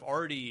sort of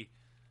already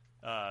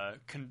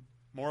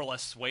more or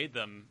less swayed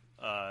them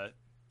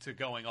to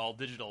going all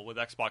digital with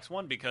Xbox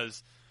One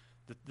because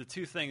the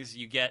two things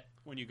you get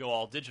when you go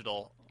all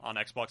digital on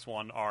Xbox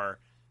One are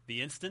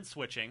the instant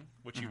switching,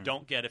 which you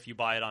don't get if you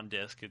buy it on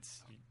disc.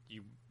 It's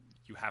you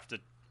have to.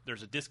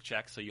 There's a disc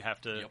check, so you have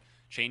to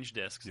change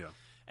discs. Yeah.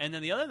 And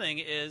then the other thing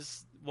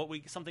is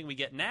something we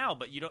get now,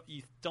 but you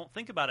don't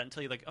think about it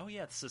until you're like, oh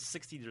yeah, it's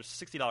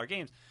 $60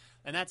 games,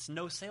 and that's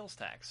no sales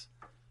tax.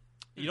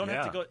 You don't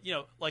have to go,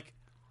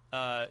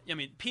 I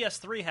mean,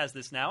 PS3 has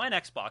this now, and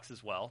Xbox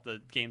as well.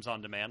 The games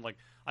on demand. Like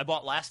I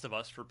bought Last of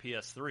Us for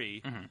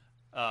PS3.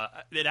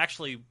 It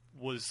actually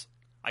was.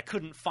 I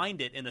couldn't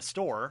find it in the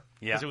store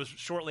because it was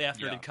shortly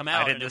after it had come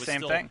out, I did and the it was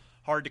same still thing.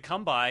 hard to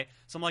come by.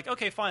 So I'm like,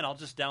 okay, fine, I'll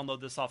just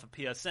download this off of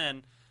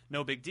PSN.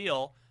 No big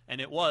deal. And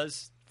it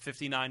was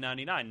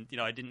 $59.99. You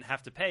know, I didn't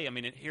have to pay. I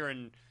mean, here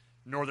in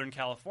Northern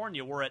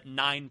California, we're at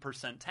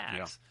 9%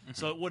 tax.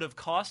 So it would have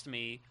cost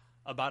me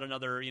about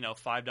another,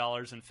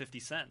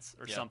 $5.50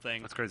 or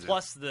something. That's crazy.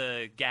 Plus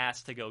the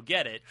gas to go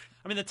get it.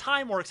 I mean, the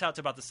time works out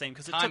to about the same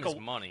because Time is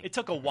money. It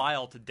took a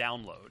while to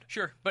download.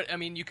 Sure, but I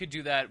mean, you could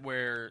do that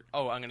where,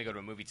 I'm going to go to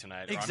a movie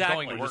tonight, or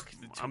Exactly. I'm going to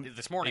work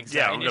this morning.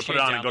 Yeah, I'm gonna put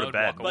it on and go to Initiate,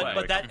 bed. download, walk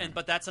away.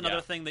 But that's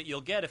another thing that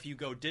you'll get if you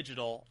go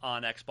digital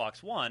on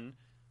Xbox One.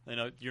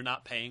 You're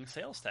not paying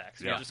sales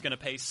tax. You're just going to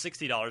pay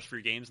 $60 for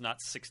your games, not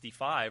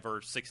 $65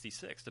 or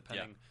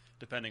 $66,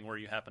 depending where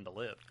you happen to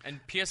live. And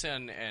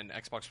PSN and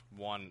Xbox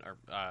One or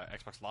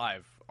Xbox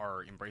Live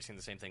are embracing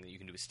the same thing that you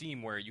can do with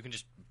Steam, where you can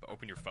just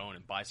open your phone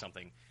and buy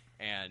something,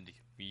 and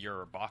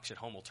your box at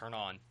home will turn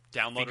on.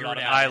 Download figure it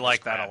out. I and like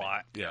just that grab a it.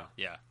 lot.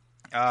 Yeah.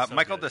 Yeah.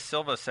 Michael good. De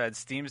Silva said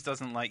Steam's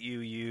doesn't let you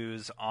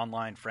use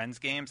online friends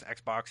games.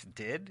 Xbox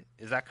did.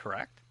 Is that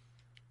correct?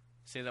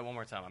 Say that one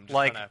more time. I'm just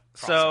Like trying to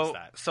process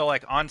that. so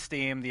like on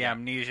Steam, the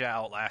Amnesia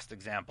Outlast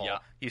example,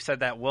 you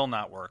said that will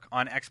not work.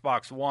 On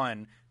Xbox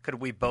One, could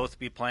we both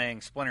be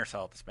playing Splinter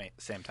Cell at the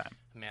same time?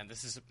 Man,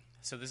 this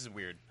is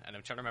weird, and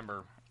I'm trying to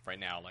remember right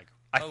now. Like,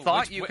 I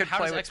thought you could How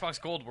play does with- Xbox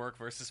Gold work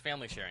versus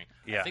family sharing?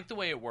 Yeah. I think the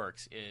way it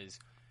works is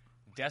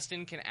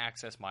Destin can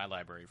access my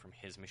library from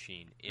his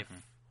machine if.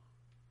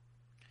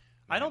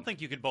 I don't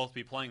think you could both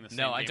be playing the same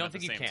game No, I don't at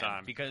think the you same can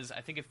time. because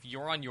I think if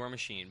you're on your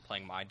machine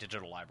playing my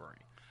digital library,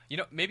 You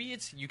know, maybe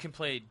it's you can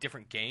play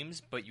different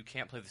games, but you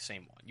can't play the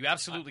same one. You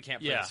absolutely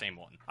can't play the same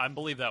one. I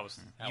believe that was.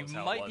 You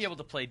might be able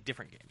to play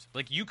different games.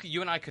 Like you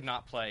and I could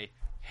not play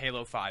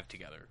Halo 5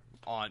 together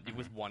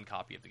with one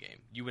copy of the game.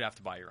 You would have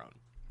to buy your own.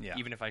 Yeah.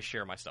 Even if I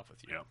share my stuff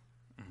with you.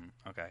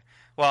 Yeah. Okay.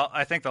 Well,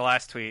 I think the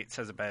last tweet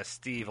says it best.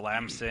 Steve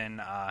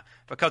Lamson,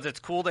 because it's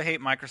cool to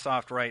hate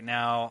Microsoft right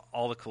now,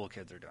 all the cool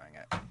kids are doing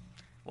it.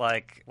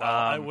 Like, well,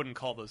 I wouldn't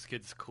call those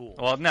kids cool.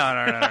 Well,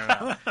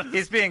 no.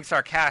 He's being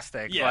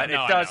sarcastic, but it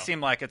does seem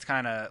like it's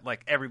kind of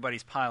like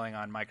everybody's piling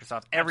on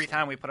Microsoft. Every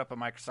time we put up a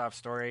Microsoft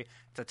story,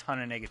 it's a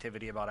ton of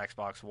negativity about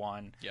Xbox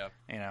One. Yeah.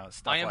 You know,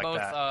 stuff I am like both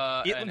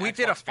that. an We Xbox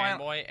did a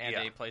fanboy and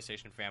a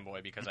PlayStation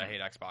fanboy because I hate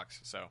Xbox.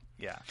 So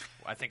yeah,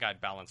 I think I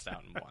balanced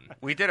out in one.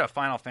 We did a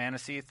Final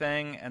Fantasy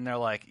thing, and they're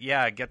like,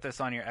 "Yeah, get this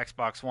on your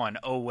Xbox One."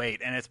 Oh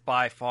wait, and it's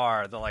by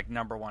far the like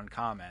number one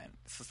comment.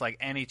 It's just like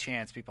any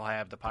chance people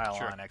have to pile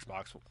on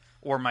Xbox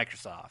or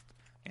Microsoft.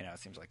 You know, it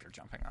seems like they're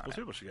jumping on Those it.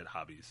 people should get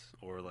hobbies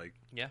or like.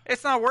 Yeah,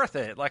 it's not worth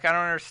it. Like I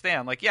don't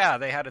understand. Like yeah,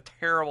 they had a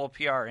terrible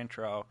PR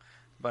intro,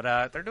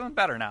 but they're doing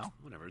better now.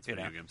 Whatever, it's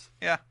video games.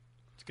 Yeah,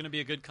 it's going to be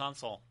a good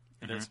console.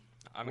 It is.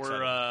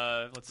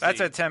 We're let's that's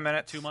see, at 10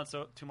 minutes. 2 months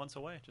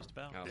away, just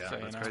about. Yeah, so,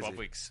 that's you know. crazy. 12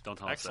 weeks. Don't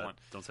tell us Excellent.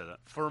 that. Don't say that.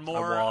 For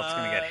more, wall's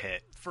gonna get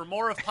hit. For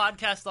more of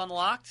Podcast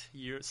Unlocked,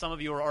 some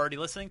of you are already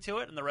listening to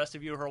it, and the rest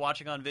of you who are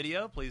watching on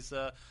video, please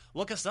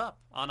look us up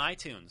on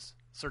iTunes.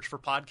 Search for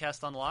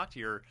Podcast Unlocked.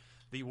 You're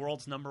the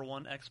world's #1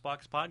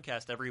 Xbox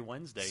podcast every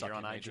Wednesday here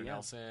on Major IGN.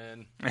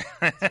 Nelson.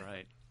 That's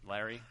right,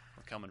 Larry.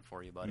 We're coming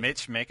for you, buddy.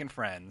 Mitch making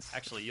friends.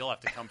 Actually, you'll have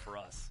to come for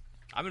us.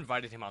 I've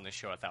invited him on this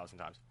show 1,000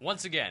 times.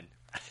 Once again,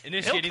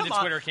 initiating the He'll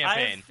come Twitter on.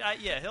 campaign.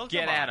 He'll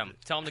Get come at on. him.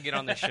 Tell him to get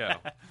on this show.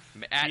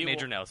 At He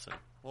Major will- Nelson.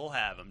 We'll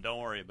have him. Don't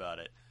worry about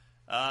it.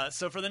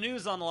 So for the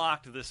news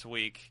unlocked this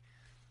week,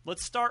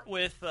 let's start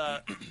with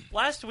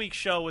last week's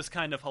show was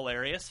kind of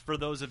hilarious for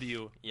those of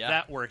you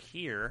that were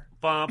here.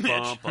 Bum,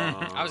 bum, bum.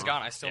 I was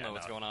gone. I still know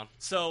what's going on.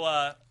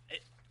 So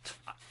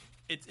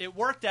it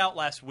worked out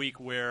last week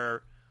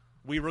where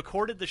we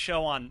recorded the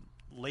show on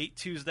late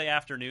Tuesday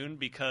afternoon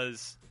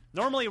because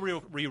normally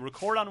we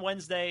record on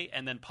Wednesday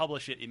and then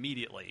publish it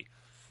immediately.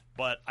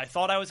 But I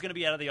thought I was going to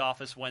be out of the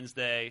office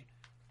Wednesday.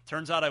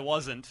 Turns out I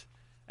wasn't.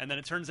 And then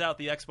it turns out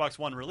the Xbox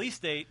One release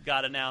date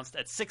got announced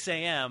at 6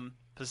 a.m.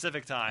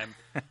 Pacific time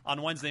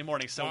on Wednesday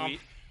morning. So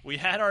we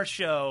had our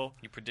show.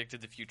 You predicted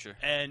the future.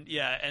 And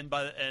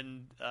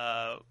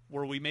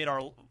where we made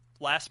our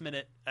last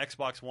minute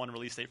Xbox One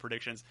release date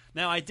predictions.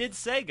 Now I did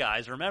say,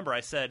 guys, remember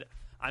I said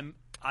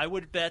I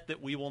would bet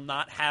that we will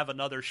not have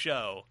another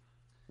show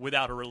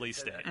without a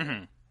release date.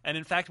 Mm-hmm. And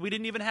in fact, we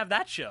didn't even have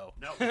that show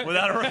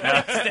without a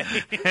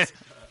release date.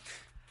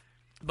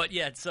 But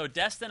yeah, so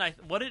Destin, I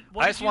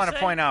just want to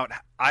point out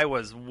I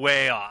was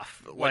way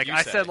off. Like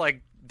I said,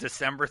 like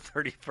December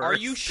 31st. Are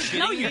you shitting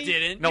No, me? you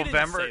didn't.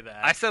 November. You didn't say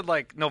that. I said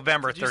like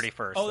November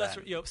 31st. Oh, that's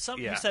then. right.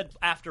 You said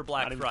after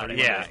Black Friday.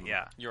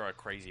 Yeah. You're a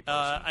crazy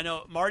person. I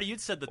know, Marty. You'd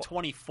said the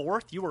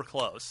 24th. You were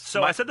close.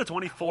 So I said the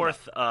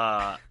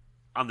 24th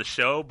on the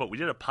show, but we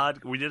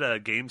did a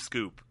game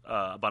scoop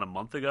about a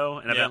month ago,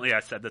 and evidently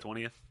I said the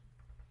 20th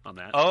on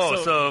that. Oh,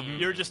 so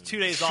you're just 2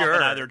 days off in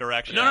either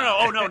direction. No.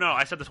 Oh, no.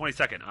 I said the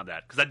 22nd on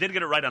that because I did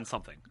get it right on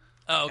something.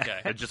 Oh,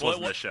 okay. It just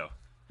wasn't this show.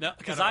 No,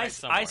 because Got it right I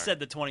somewhere. said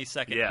the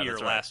 22nd Yeah, here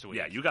that's right. last week.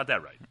 Yeah, you got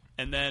that right.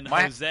 And then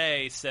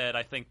Jose said,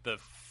 I think the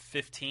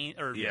 15th.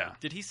 Or Yeah.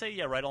 did he say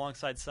right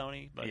alongside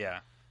Sony? But yeah.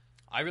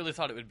 I really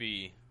thought it would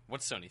be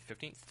what's Sony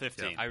 15th.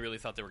 15th. I really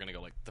thought they were going to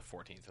go like the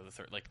 14th or the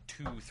 3rd, like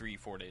 2, 3,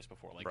 4 days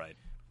before. Like, Right.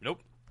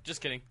 Nope.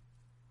 Just kidding.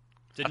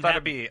 I thought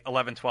it'd be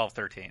 11, 12,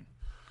 13.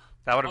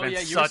 That would have been you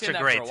were such saying a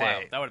that great for a while.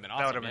 date. That would have been That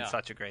awesome. would have been yeah.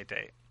 such a great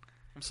date.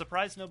 I'm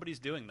surprised nobody's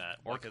doing that.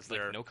 Or because like,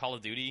 they're no Call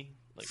of Duty.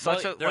 Like,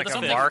 Such well, a like a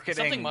something- marketing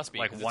something must be,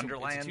 like 'cause it's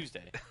Wonderland. It's a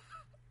Tuesday.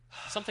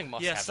 Something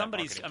must yeah, have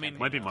somebody's. that I mean, marketing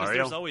Might be campaign. because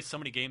Mario. there's always so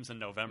many games in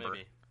November.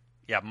 Maybe.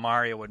 Yeah,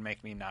 Mario would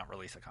make me not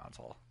release a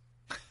console.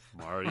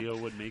 Mario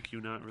would make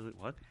you not really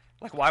what?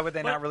 Like, why would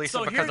they But- not release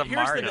so it because of here's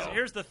Mario?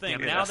 Here's the thing.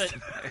 Yeah,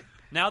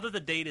 Now that the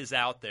date is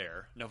out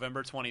there,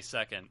 November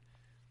 22nd.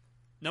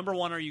 Number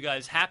one, are you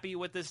guys happy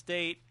with this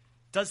date?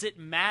 Does it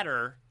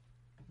matter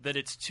that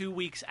it's 2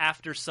 weeks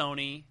after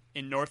Sony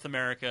in North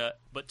America,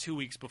 but 2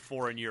 weeks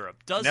before in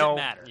Europe? Does No. it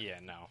matter? Yeah,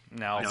 no. No,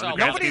 No, in the grand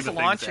nobody's scheme of things,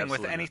 launching with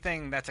absolutely not.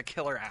 anything that's a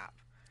killer app.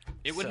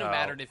 It wouldn't So- have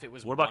mattered if it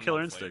was. What about 1 Killer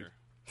month Instinct? later.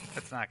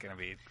 It's not going to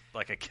be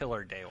like a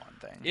killer day one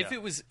thing. If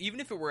it was, even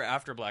if it were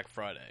after Black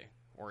Friday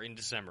or in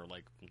December,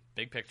 like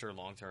big picture,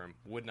 long term,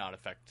 would not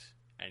affect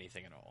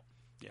anything at all.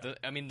 Yeah.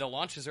 I mean, the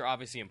launches are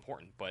obviously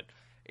important, but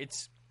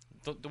it's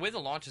the way the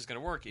launch is going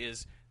to work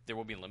is there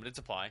will be limited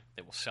supply.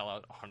 They will sell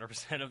out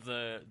 100% of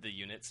the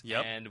units,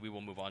 Yep. and we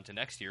will move on to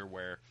next year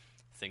where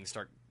things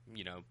start.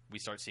 You know, we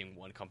start seeing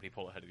one company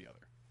pull ahead of the other.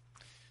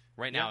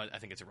 Right now, I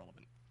think it's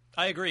irrelevant.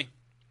 I agree.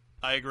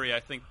 I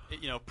think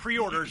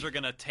pre-orders are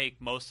going to take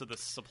most of the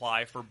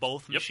supply for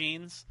both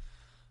machines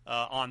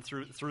on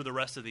through the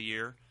rest of the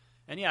year.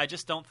 And yeah, I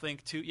just don't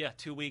think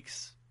 2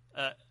 weeks.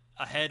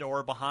 ahead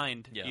or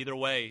behind. Yeah. Either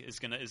way is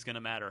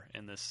gonna matter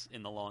in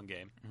the long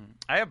game.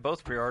 I have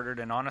both pre-ordered,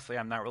 and honestly,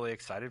 I'm not really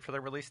excited for the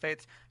release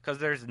dates because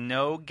there's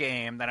no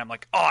game that I'm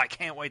like, oh, I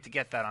can't wait to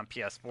get that on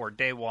PS4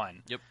 day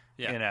one. Yep.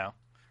 Yeah. You know,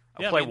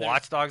 I'll Yeah, I play mean,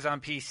 Watch Dogs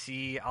on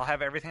PC. I'll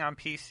have everything on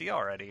PC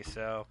already.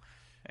 So,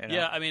 you know.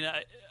 Yeah, I mean,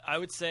 I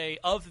would say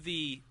of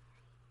the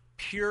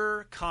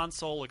pure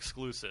console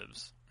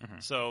exclusives,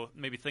 so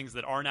maybe things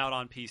that aren't out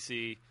on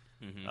PC,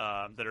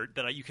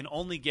 that you can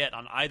only get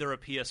on either a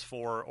PS4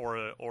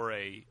 or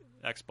a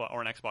Xbox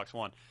or an Xbox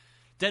One.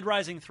 Dead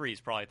Rising 3 is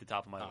probably at the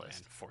top of my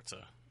list. Man,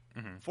 Forza.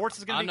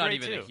 Forza's going to I'm be not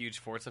great even too. a huge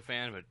Forza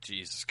fan, but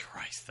Jesus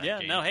Christ, that Yeah,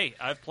 game. no, hey,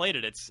 I've played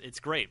it. It's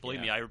great.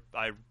 Believe me,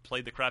 I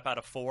played the crap out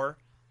of 4,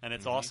 and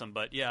it's awesome.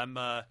 But yeah, I'm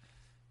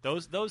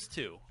those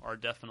two are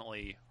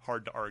definitely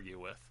hard to argue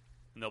with,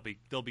 and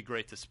they'll be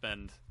great to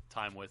spend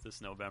time with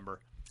this November.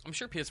 I'm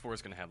sure PS4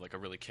 is going to have like a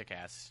really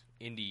kick-ass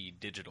indie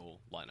digital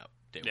lineup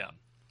day one.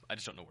 I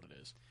just don't know what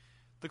it is.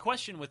 The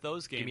question with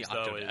those Give me games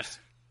though Octodad. is,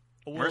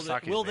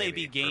 Murasaki's will they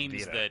baby be for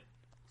games Vita.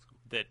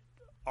 that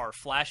are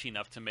flashy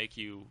enough to make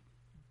you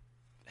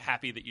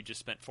happy that you just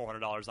spent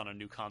 $400 on a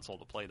new console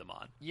to play them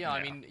on? Yeah,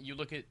 I mean, you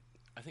look at,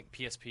 I think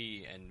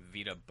PSP and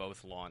Vita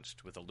both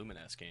launched with a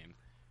Lumines game,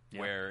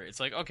 where it's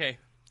like, okay,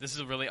 this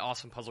is a really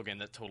awesome puzzle game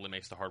that totally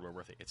makes the hardware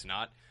worth it. It's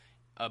not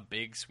a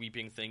big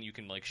sweeping thing you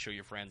can like show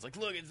your friends, like,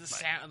 look, it's the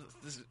sound,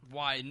 this is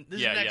why, this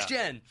is next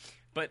gen.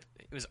 But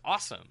it was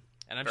awesome,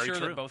 and I'm Very sure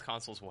true. that both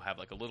consoles will have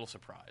like a little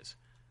surprise.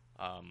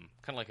 Kind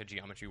of like a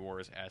Geometry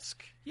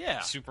Wars-esque, Yeah.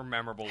 super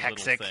memorable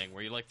Hexic. little thing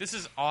where you're like, this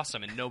is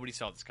awesome, and nobody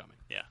saw this coming.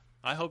 Yeah,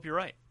 I hope you're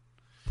right.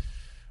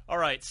 All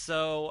right,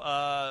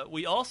 so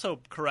we also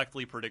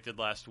correctly predicted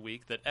last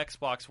week that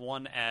Xbox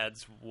One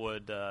ads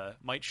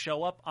might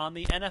show up on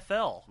the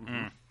NFL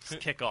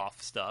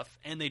kickoff stuff,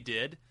 and they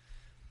did.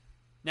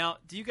 Now,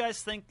 do you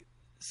guys think?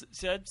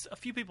 So a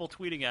few people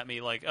tweeting at me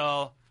like,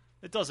 "Oh,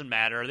 it doesn't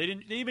matter. They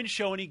didn't even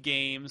show any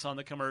games on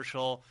the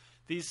commercial.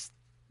 This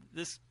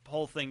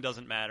whole thing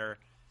doesn't matter."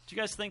 Do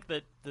you guys think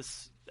that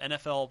this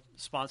NFL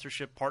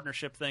sponsorship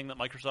partnership thing that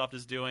Microsoft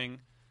is doing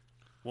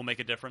will make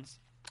a difference?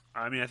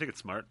 I mean, I think it's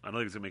smart. I don't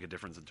think it's going to make a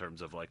difference in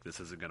terms of, like, this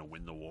isn't going to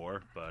win the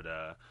war, but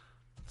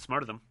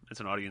smart of them. It's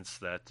an audience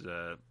that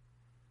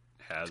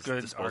has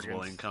good disposable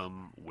audience.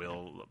 income,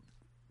 will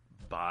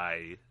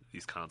buy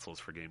these consoles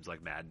for games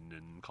like Madden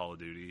and Call of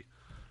Duty.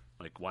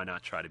 Like, why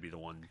not try to be the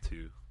one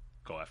to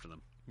go after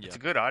them? It's a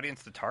good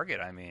audience to target.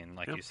 I mean,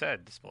 like you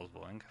said,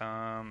 disposable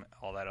income,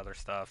 all that other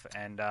stuff.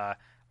 And a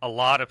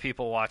lot of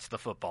people watch the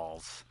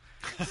footballs.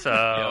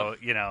 So,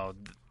 you know,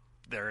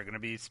 they're going to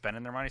be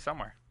spending their money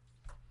somewhere.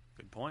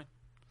 Good point.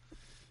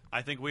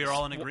 I think we are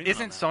all in agreement.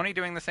 Isn't on that. Sony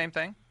doing the same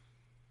thing?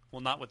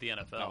 Well, not with the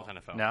NFL. Not with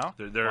NFL. No?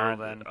 They're Well,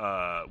 then,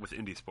 with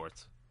indie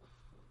sports.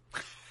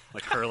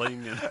 Like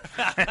hurling and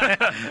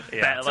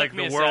yeah. like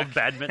me the a World sec.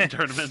 Badminton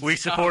tournaments. We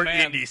support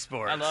man. indie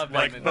sports. I love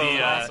Like badminton.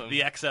 the Awesome.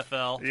 the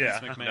XFL. Yeah.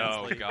 Vince McMahon's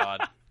No, league.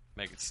 God.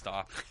 Make it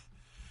stop.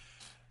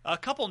 A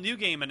couple new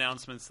game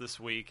announcements this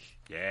week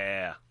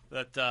Yeah.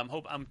 that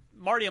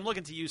Marty, I'm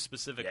looking to you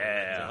specifically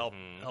Yeah. to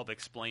help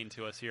explain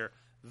to us here.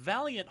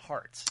 Valiant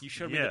Hearts. You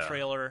showed me Yeah. the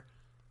trailer.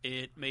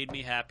 It made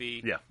me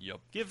happy. Yeah.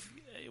 Yep.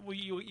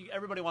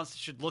 Everybody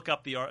should look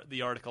up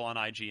the article on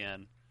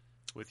IGN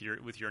with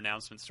your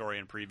announcement story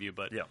and preview.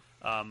 But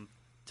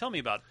tell me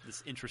about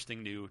this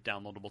interesting new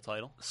downloadable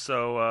title.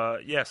 So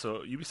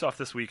so Ubisoft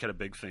this week had a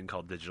big thing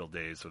called Digital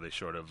Days, where they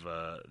sort of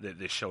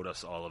they showed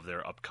us all of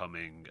their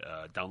upcoming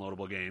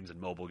downloadable games and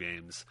mobile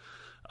games.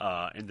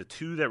 And the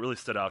two that really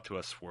stood out to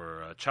us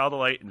were Child of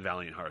Light and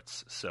Valiant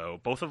Hearts. So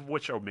both of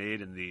which are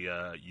made in the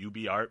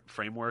UbiArt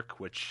framework,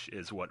 which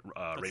is what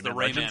That's Rayman the Rayman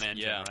Legends. engine,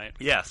 Yeah. right?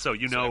 Yeah, so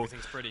you So know,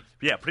 everything's pretty.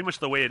 yeah, pretty much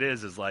the way it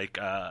is like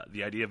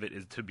the idea of it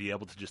is to be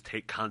able to just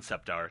take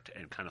concept art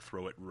and kind of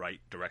throw it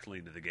right directly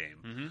into the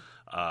game.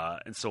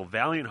 And so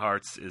Valiant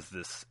Hearts is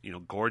this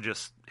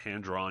gorgeous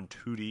hand drawn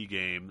 2D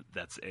game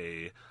that's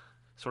a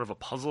sort of a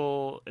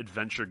puzzle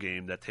adventure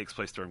game that takes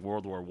place during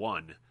World War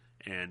I.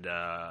 And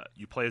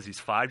you play as these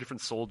 5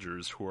 different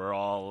soldiers who are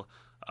all,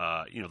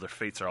 their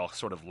fates are all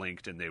sort of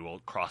linked, and they will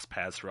cross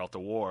paths throughout the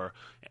war.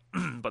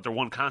 But their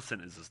one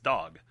constant is this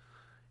dog.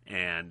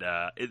 And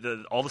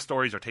all the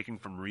stories are taken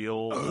from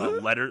real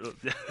letters.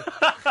 Was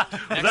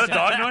that a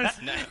dog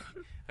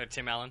noise?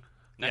 Tim Allen.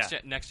 Yeah.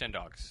 Next Gen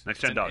Dogs.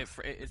 Next Gen Dogs.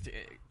 It's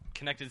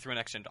connected through a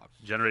Next Gen Dog.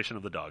 Generation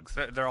of the Dogs.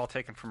 They're all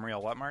taken from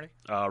real what, Marty?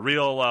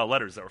 Real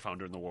letters that were found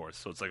during the wars.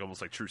 So it's like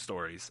almost like true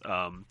stories.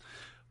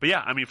 But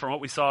yeah, I mean, from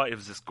what we saw, it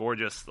was this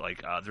gorgeous,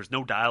 there's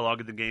no dialogue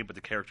in the game, but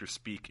the characters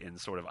speak in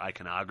sort of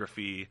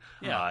iconography.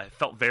 Yeah. It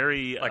felt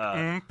very... Like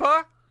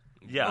Oompa?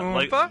 yeah, Oompa?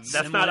 like,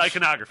 that's not Simlish.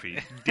 iconography.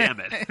 Damn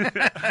it.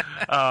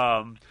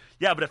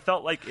 Yeah, but it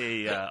felt like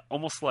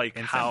almost like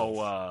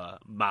how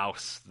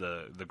Mouse,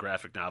 the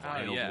graphic novel,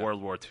 handled yeah.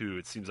 World War II.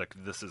 It seems like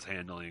this is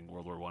handling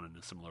World War I in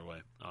a similar way.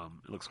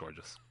 It looks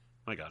gorgeous.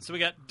 My God. So we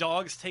got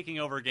dogs taking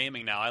over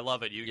gaming now. I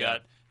love it.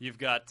 You've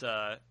got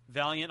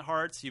Valiant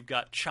Hearts. You've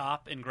got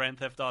Chop in Grand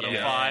Theft Auto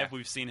 5.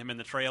 We've seen him in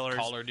the trailers.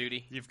 Call of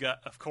Duty. You've got,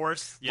 of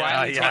course,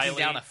 Riley taking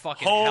down a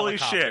fucking Holy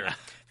helicopter. shit.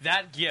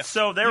 That gift.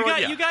 So there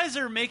you guys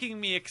are making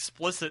me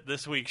explicit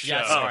this week's show.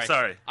 Yeah,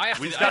 sorry.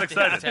 We just got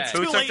excited.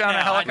 Who took down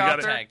a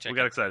helicopter? We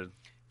got excited.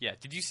 Yeah,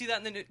 did you see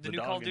that in the new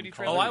Call of Duty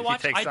Call trailer? of I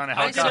watched. takes down a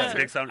I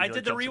helicopter.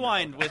 did the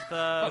rewind with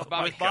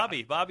Bobby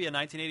in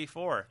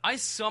 1984. I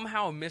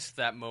somehow missed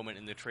that moment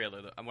in the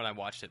trailer when I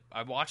watched it.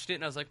 I watched it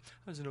and I was like,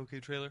 that was an okay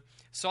trailer.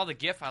 Saw the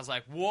GIF, I was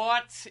like,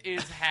 what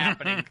is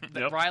happening?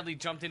 That Riley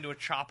jumped into a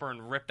chopper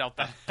and ripped out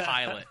the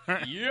pilot.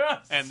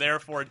 Yes! And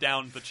therefore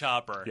downed the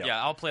chopper.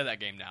 Yeah, I'll play that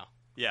game now.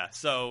 Yeah,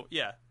 so,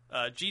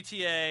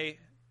 GTA,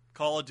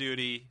 Call of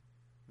Duty,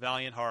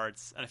 Valiant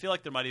Hearts, and I feel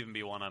like there might even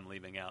be one I'm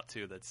leaving out,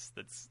 too, that's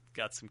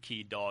got some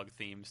key dog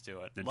themes to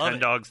it. Love it.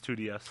 Nintendogs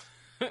 2DS.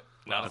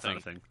 Not a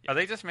thing. Are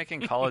they just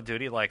making Call of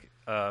Duty like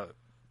a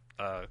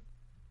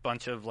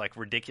bunch of like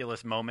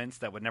ridiculous moments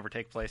that would never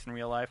take place in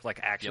real life, like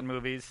action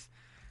movies,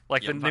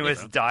 like the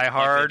newest Die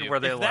Hard, where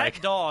they're if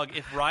that dog,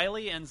 if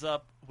Riley ends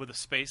up with a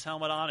space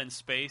helmet on in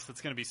space, that's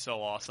going to be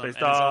so awesome.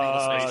 Space and his own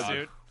little dog.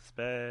 spacesuit. Space. It's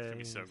going to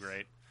be so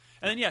great.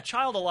 And then,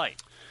 Child of Light.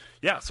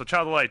 Yeah, so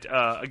Child of Light,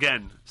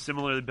 again,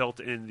 similarly built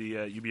in the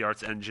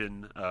UbiArts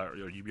engine, or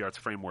UbiArts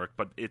framework,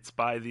 but it's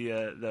by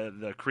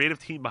the creative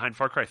team behind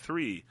Far Cry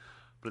 3,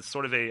 but it's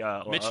sort of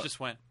a... Mitch just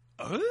went,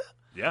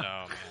 Yeah.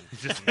 Oh, man.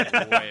 Just way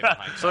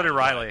behind. So did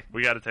Riley.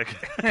 We got to take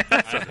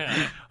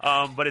it.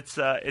 But it's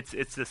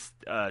this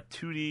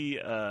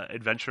 2D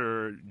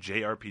adventure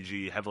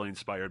JRPG, heavily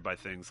inspired by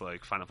things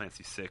like Final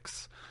Fantasy VI.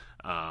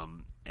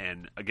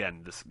 And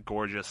again, this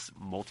gorgeous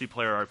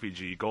multiplayer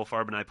RPG.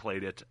 Goldfarb and I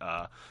played it.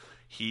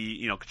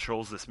 He,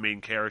 controls this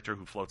main character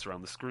who floats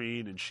around the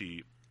screen, and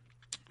she,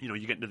 you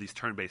get into these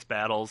turn-based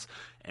battles,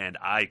 and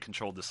I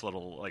controlled this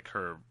little,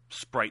 her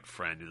sprite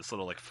friend, this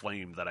little,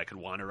 flame that I could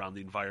wander around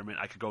the environment.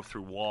 I could go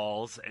through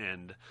walls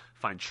and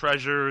find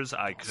treasures.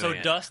 I could... So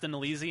Dust and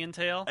Elysian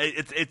Tale?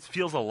 It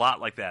feels a lot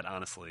like that,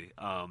 honestly.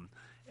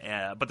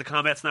 But the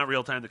combat's not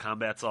real time. The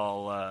combat's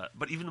all.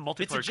 But even the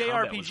multiplayer. It's a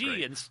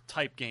JRPG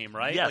type game,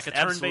 right? Yes, like a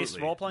turn-based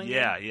role-playing game.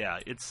 Yeah.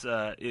 It's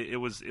it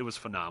was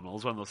phenomenal. It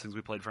was one of those things we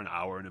played for an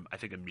hour, and I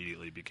think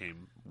immediately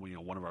became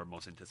one of our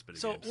most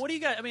anticipated games. So what do you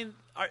guys? I mean,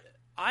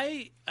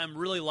 I am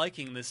really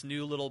liking this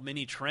new little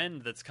mini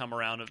trend that's come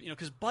around of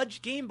because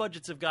game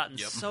budgets have gotten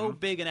so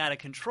big and out of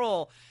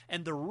control,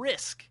 and the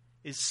risk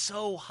is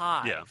so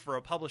high for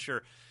a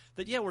publisher.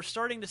 That we're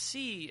starting to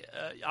see.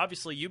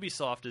 Obviously,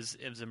 Ubisoft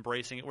is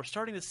embracing it. We're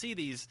starting to see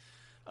these.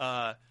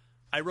 I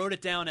wrote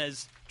it down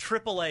as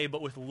AAA,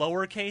 but with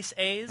lowercase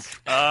a's.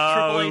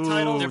 AAA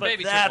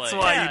titles. That's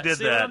why you did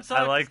that.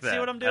 I like that. See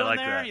what I'm doing like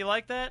there? That. You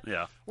like that?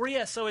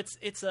 Yeah. So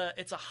it's a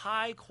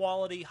high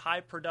quality,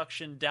 high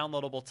production,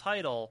 downloadable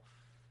title.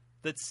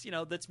 That's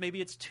that's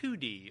maybe it's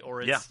 2D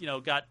or it's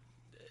got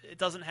it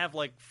doesn't have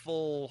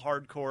full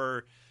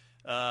hardcore.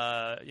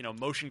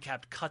 Motion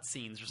capped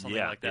cutscenes or something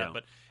like that. Yeah.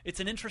 But it's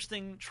an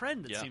interesting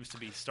trend that seems to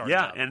be starting.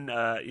 Yeah, up. and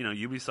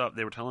Ubisoft,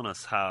 they were telling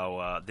us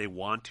how they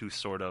want to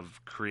sort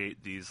of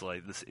create these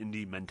this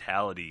indie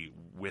mentality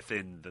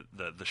within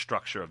the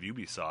structure of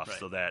Ubisoft,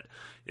 so that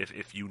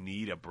if you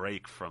need a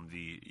break from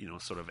the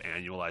sort of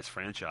annualized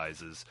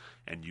franchises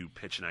and you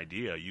pitch an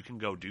idea, you can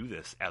go do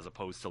this as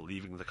opposed to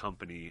leaving the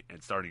company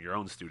and starting your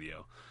own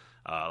studio.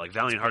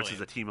 Valiant Hearts is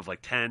a team of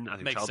 10. I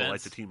think Child of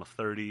Light's a team of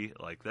 30.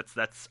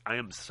 That's. I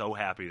am so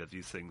happy that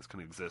these things can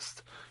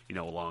exist,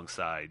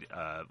 alongside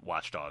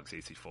Watch Dogs,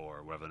 AC4,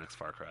 or whatever the next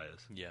Far Cry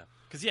is. Yeah,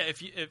 because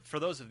if for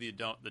those of you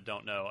that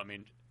don't know, I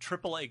mean,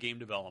 AAA game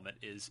development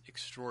is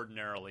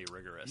extraordinarily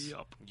rigorous.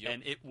 Yep.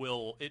 And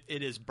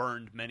it has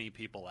burned many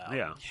people out.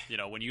 Yeah.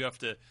 When you have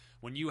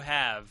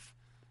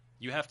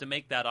to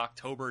make that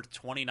October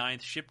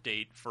 29th ship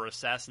date for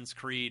Assassin's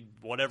Creed,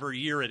 whatever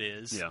year it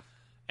is. Yeah.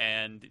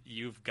 And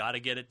you've got to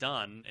get it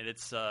done, and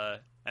it's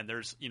and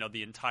there's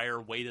the entire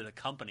weight of the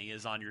company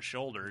is on your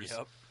shoulders.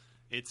 Yep.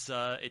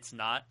 It's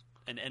not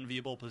an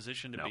enviable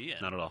position to be in.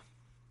 Not at all.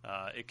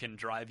 It can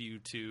drive you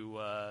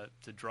to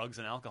drugs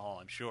and alcohol,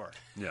 I'm sure.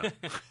 Yeah.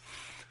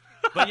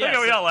 But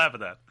we all laugh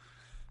at that.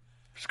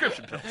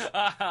 Prescription pills.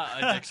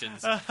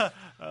 Addictions.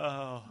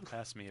 Oh,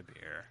 pass me a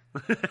beer.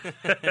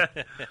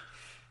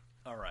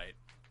 All right.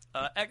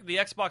 The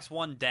Xbox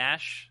One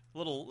Dash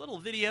little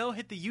video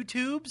hit the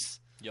YouTubes.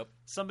 Yep.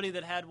 Somebody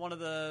that had one of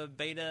the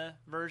beta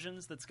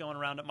versions that's going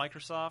around at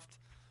Microsoft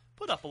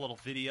put up a little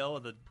video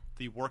of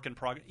the work in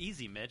progress.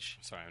 Easy, Mitch.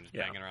 Sorry, I'm just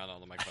banging around all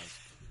the microphones.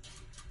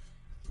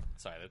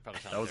 Sorry, that probably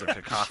sounds That was a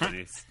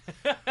cacophony.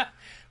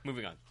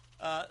 Moving on.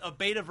 A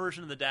beta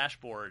version of the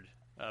dashboard,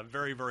 a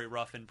very, very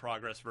rough in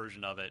progress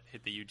version of it,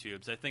 hit the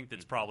YouTubes. I think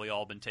that's probably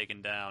all been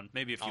taken down.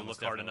 Maybe if you look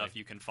hard enough,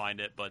 you can find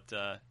it, but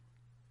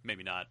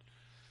maybe not.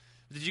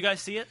 Did you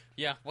guys see it?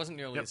 Yeah, wasn't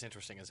nearly as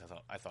interesting as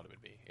I thought it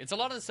would be. It's a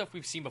lot of the stuff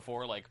we've seen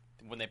before, like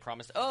when they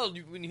promised,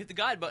 when you hit the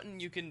guide button,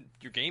 your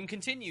game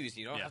continues.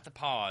 You don't have to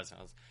pause.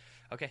 And I was,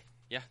 okay,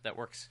 yeah, that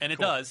works. And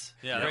cool. It does.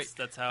 Yeah,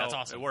 that's how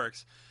awesome. it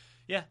works.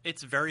 Yeah,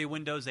 it's very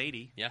Windows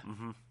 80. Yeah.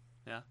 Mm-hmm.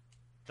 Yeah.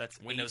 That's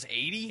Windows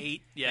 80?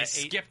 8. Yeah, they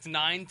skipped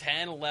 9,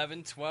 10,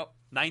 11, 12.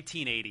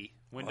 1980.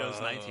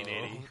 Windows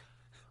 1980.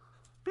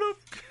 Bloop.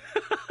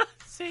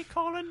 See,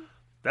 Colin.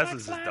 This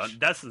is done.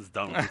 This is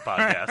done with the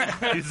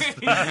podcast. He's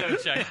so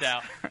checked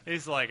out.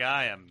 He's like,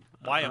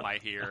 why am I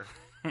here?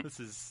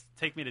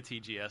 Take me to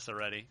TGS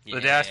already.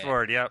 The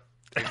dashboard, yep.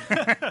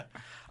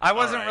 I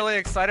wasn't really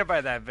excited by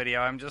that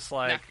video. I'm just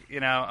like,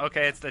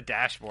 okay, it's the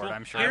dashboard.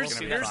 I'm sure it's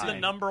going to be Here's fine. the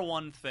number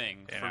one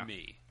thing for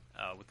me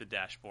with the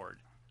dashboard.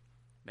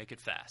 Make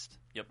it fast.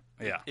 Yep.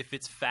 Yeah. If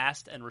it's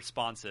fast and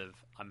responsive,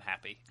 I'm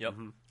happy. Yep.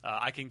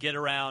 I can get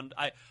around.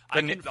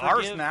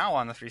 Ours now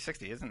on the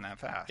 360 isn't that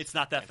fast. It's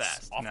not that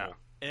fast. Awful.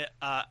 No.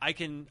 I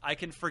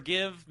can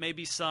forgive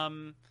maybe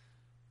some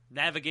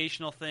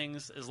navigational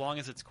things as long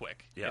as it's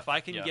quick. Yeah. If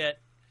I can get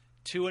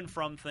to and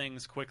from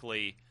things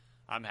quickly,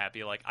 I'm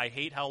happy. Like, I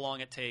hate how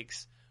long it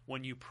takes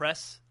when you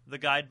press the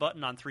guide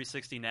button on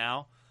 360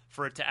 now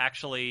for it to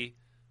actually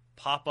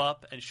pop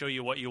up and show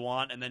you what you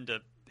want, and then to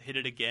hit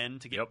it again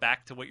to get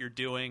back to what you're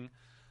doing.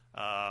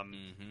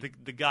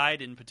 The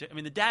guide in particular, I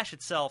mean, the dash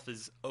itself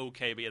is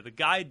okay, but the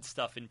guide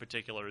stuff in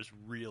particular is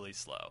really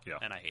slow,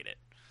 and I hate it.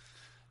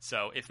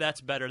 So if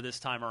that's better this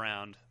time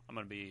around, I'm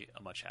going to be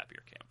a much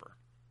happier camper.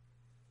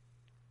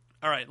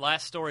 All right,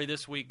 last story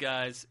this week,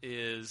 guys,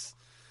 is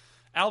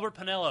Albert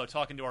Pinello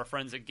talking to our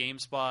friends at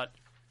GameSpot,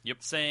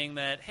 saying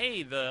that,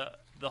 hey, the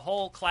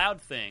whole cloud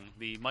thing,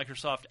 the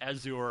Microsoft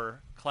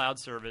Azure cloud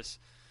service,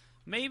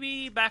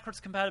 maybe backwards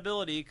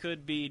compatibility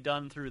could be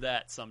done through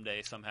that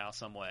someday, somehow,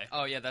 some way.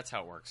 Oh, yeah, that's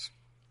how it works.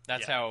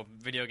 That's how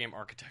video game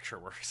architecture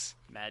works.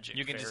 Magic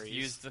You can fairies. just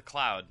use the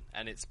cloud,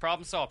 and it's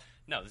problem solved.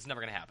 No, this is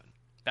never going to happen.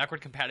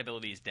 Backward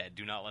compatibility is dead.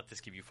 Do not let this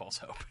give you false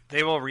hope.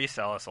 They will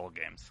resell us old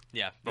games.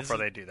 Yeah. Before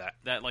they do that.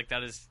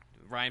 That is...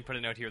 Ryan put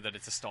a note here that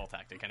it's a stall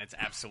tactic, and it's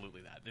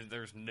absolutely that.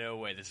 There's no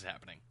way this is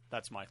happening.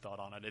 That's my thought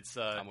on it. It's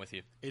I'm with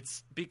you.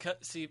 It's because,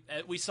 see,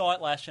 we saw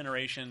it last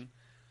generation.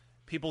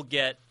 People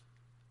get,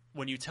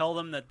 when you tell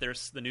them that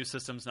the new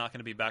system's not going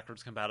to be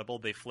backwards compatible,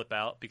 they flip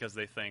out because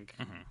they think,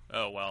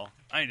 oh, well.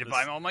 I need to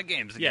buy all my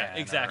games again.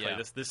 Yeah, exactly.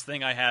 This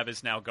thing I have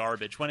is now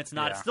garbage. When it's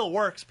not, it still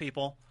works,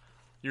 people.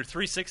 Your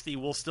 360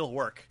 will still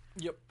work.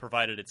 Yep.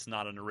 Provided it's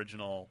not an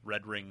original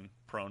Red Ring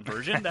prone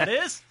version, that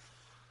is.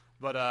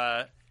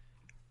 But,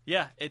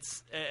 yeah,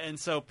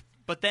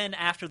 but then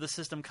after the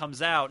system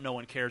comes out, no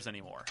one cares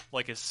anymore.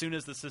 Like, as soon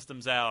as the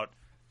system's out,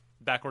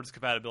 backwards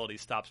compatibility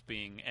stops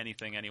being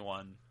anything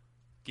anyone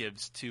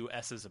gives two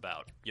S's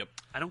about. Yep.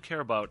 I don't care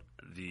about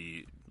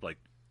the,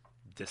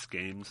 disc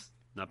games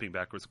not being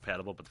backwards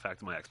compatible, but the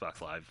fact that my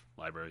Xbox Live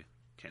library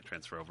can't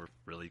transfer over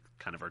really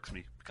kind of irks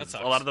me. Because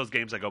a lot of those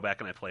games I go back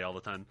and I play all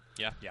the time.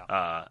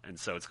 Yeah. And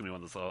so it's going to be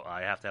one of those,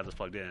 I have to have this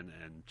plugged in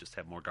and just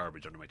have more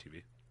garbage under my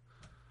TV.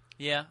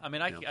 Yeah, I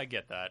mean, I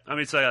get that. I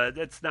mean, so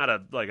it's not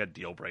a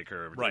deal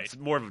breaker. Right. It's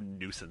more of a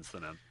nuisance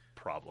than a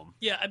problem.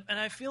 Yeah, and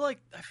I feel like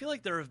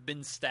there have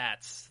been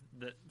stats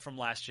that from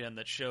last gen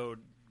that showed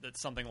that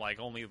something like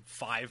only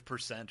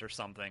 5% or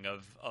something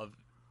of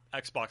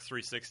Xbox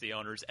 360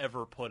 owners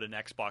ever put an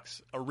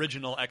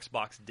original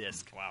Xbox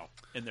disc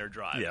in their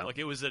drive. Yeah. Like,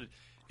 it was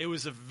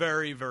a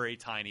very, very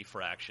tiny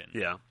fraction.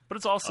 Yeah, but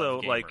it's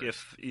also like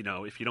if you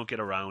don't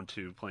get around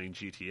to playing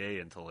GTA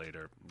until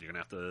later, you're gonna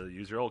have to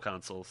use your old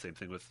console. Same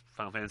thing with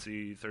Final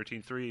Fantasy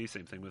 13-3.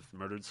 Same thing with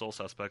Murdered Soul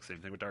Suspects. Same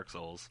thing with Dark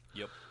Souls.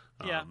 Yep.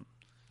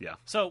 Yeah.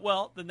 So,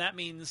 well, then that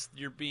means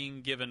you're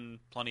being given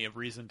plenty of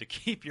reason to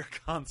keep your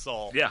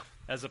console. Yeah.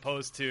 As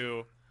opposed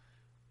to,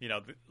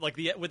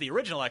 with the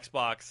original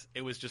Xbox,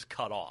 it was just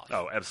cut off.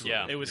 Oh, absolutely.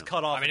 Yeah. It was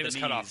cut off. I mean, it at was the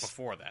cut off knees.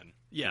 before then.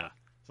 Yeah.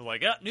 So,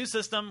 new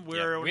system. We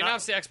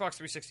announced the Xbox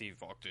 360.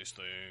 Fuck this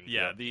thing.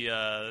 Yeah.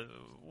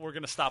 We're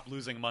gonna stop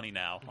losing money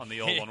now on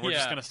the old one. We're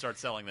just gonna start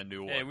selling the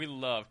new one. Hey, we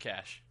love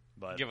cash.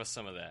 But give us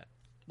some of that.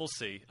 We'll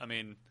see. I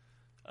mean,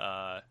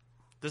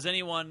 does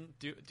anyone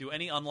do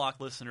any Unlock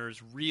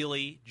listeners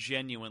really,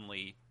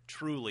 genuinely,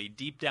 truly,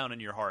 deep down in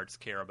your hearts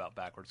care about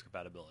backwards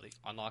compatibility?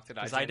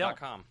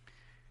 Unlocked@IGN.com.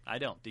 I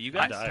don't. Do you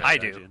guys? I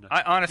do.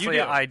 Honestly,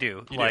 I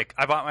do. You do.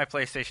 I bought my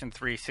PlayStation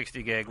 3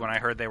 60 gig when I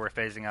heard they were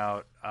phasing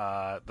out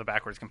the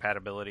backwards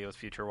compatibility with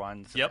future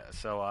ones. Yep.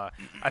 So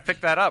I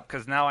picked that up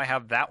because now I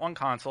have that one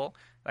console.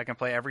 I can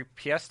play every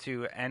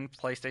PS2 and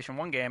PlayStation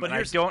 1 game, and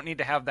I don't need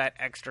to have that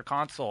extra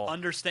console.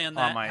 Understand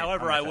that.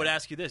 However, I would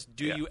ask you this.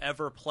 Do you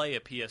ever play a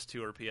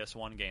PS2 or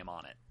PS1 game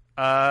on it?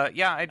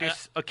 Yeah, I do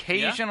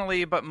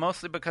occasionally, but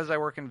mostly because I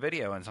work in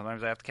video, and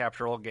sometimes I have to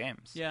capture old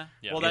games. Yeah.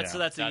 Well, that's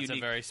a unique. A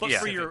very but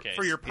specific case.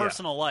 for your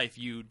personal life,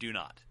 you do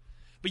not.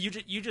 But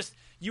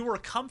you were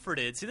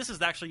comforted. See, this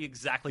is actually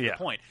exactly the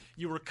point.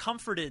 You were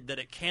comforted that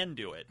it can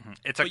do it.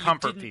 It's a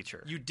comfort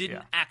feature. You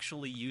didn't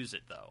actually use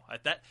it though.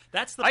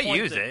 That's the I point.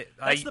 use it.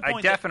 I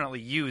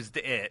definitely used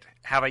it.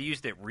 Have I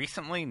used it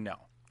recently? No.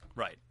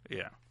 Right.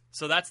 Yeah.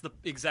 So that's the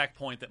exact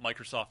point that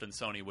Microsoft and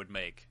Sony would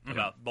make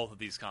about both of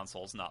these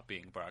consoles not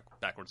being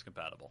backwards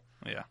compatible.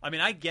 Yeah. I mean,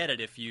 I get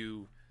it if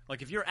you're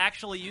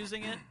actually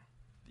using it,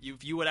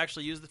 If you would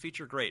actually use the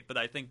feature, great. But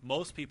I think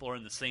most people are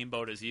in the same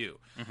boat as you.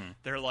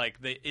 They're like,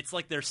 it's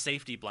like their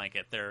safety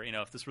blanket. They're,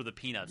 if this were the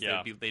Peanuts,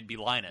 they'd be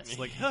Linus,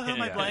 like,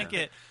 my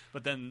blanket.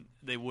 But then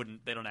they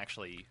wouldn't. They don't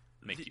actually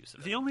make use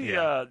of it. The only,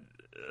 I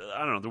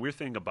don't know, the weird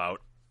thing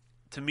about,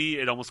 to me,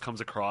 it almost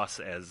comes across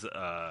as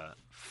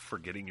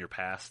forgetting your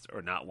past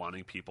or not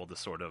wanting people to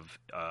sort of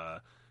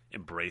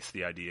embrace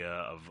the idea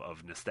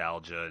of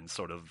nostalgia and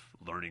sort of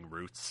learning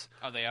roots.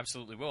 Oh, they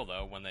absolutely will,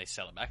 though, when they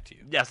sell it back to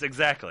you. Yes,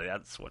 exactly.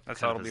 That's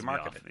how it'll be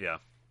marketed. Yeah.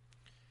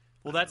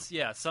 Well, that's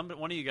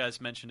one of you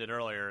guys mentioned it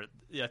earlier.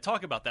 Yeah,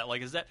 talk about that.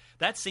 Like,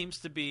 that seems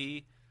to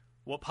be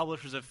what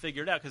publishers have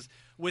figured out, because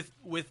with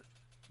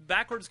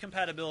backwards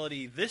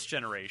compatibility this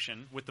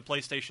generation, with the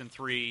PlayStation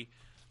 3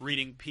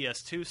 reading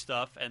PS2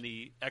 stuff and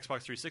the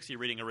Xbox 360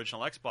 reading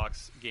original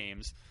Xbox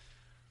games,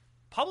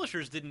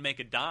 publishers didn't make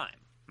a dime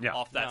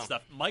off that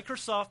stuff.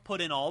 Microsoft put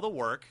in all the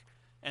work,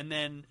 and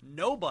then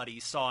nobody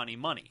saw any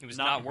money. It was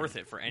not worth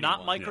it for anyone.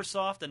 Not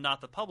Microsoft and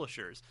not the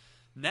publishers.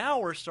 Now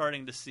we're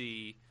starting to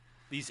see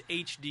these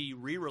HD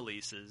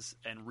re-releases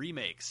and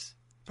remakes.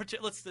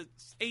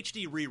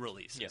 HD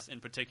re-releases in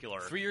particular.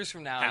 3 years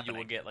from now, happening. You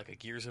will get like a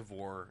Gears of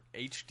War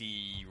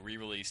HD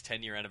re-release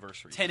 10-year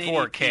anniversary. 1080p,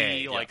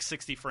 4K, like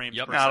 60 frames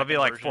per No, second it'll be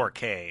like version.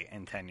 4K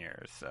in 10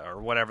 years,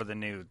 or whatever the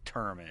new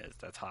term is.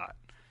 That's hot.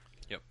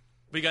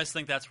 But you guys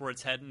think that's where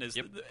it's heading? Is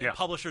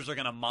publishers are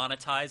going to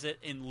monetize it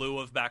in lieu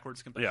of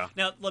backwards compatibility?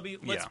 Now,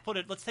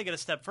 let's take it a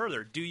step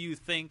further. Do you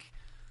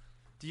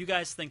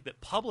guys think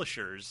that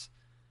publishers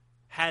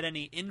had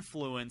any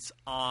influence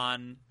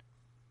on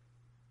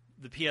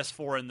the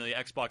PS4 and the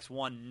Xbox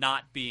One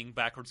not being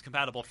backwards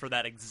compatible for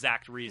that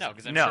exact reason? No,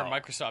 because I'm sure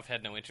Microsoft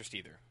had no interest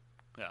either.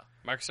 Yeah.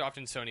 Microsoft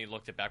and Sony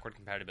looked at backward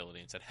compatibility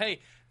and said,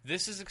 "Hey,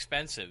 this is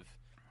expensive."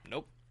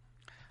 Nope.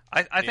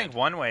 I think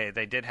one way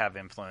they did have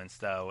influence,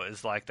 though,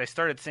 is like they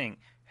started seeing,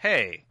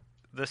 hey,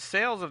 the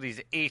sales of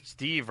these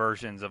HD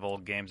versions of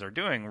old games are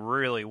doing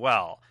really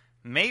well.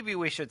 Maybe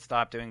we should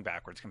stop doing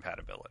backwards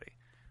compatibility.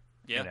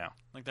 Yeah,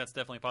 I think that's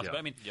definitely possible.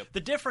 I mean, the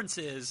difference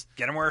is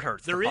get them where it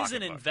hurts. There is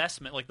an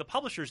investment. Like, the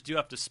publishers do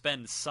have to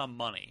spend some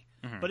money,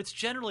 but it's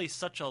generally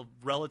such a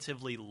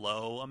relatively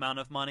low amount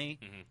of money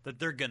that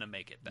they're going to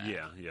make it back.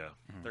 Yeah.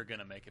 They're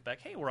going to make it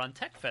back. Hey, we're on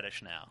Tech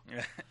Fetish now.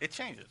 It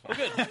changes. We're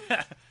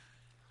good.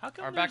 How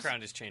come our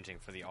background is changing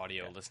for the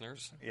audio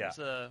listeners? Yeah.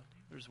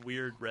 There's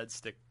weird red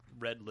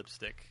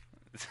lipstick.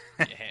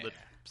 Lip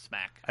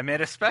smack. I made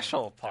a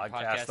special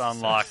podcast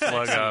Unlocked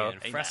logo.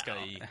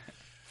 Fresco-y.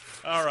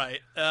 All right.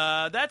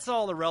 That's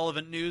all the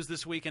relevant news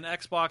this week in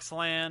Xbox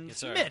land. Yes,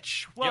 sir.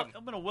 Mitch, I'm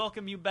going to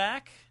welcome you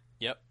back.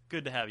 Yep.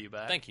 Good to have you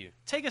back. Thank you.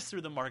 Take us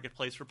through the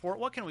Marketplace report.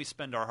 What can we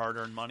spend our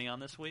hard-earned money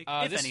on this week,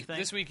 if anything?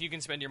 This week you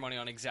can spend your money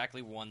on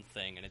exactly one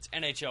thing, and it's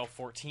NHL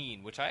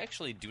 14, which I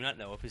actually do not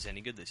know if is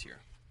any good this year.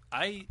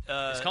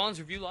 Is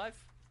Colin's review live?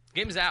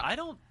 Game is out.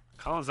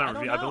 Colin's not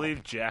reviewing. I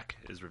believe Jack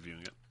is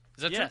reviewing it.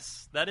 Is that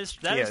yes, true? that is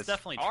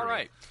definitely true. All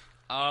right.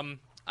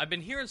 I've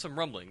been hearing some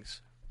rumblings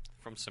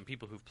from some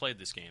people who've played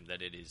this game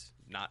that it is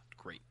not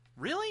great.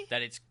 Really?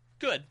 That it's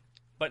good,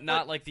 but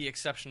not like the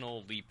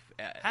exceptional leap.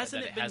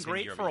 Hasn't it been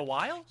great for a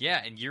while?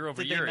 Yeah, and year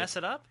over year. Did they mess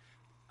it up?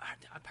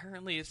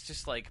 Apparently, it's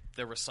just like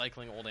they're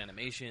recycling old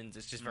animations.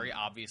 It's just very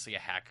obviously a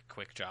hack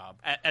quick job.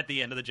 At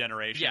the end of the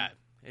generation? Yeah.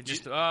 It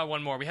just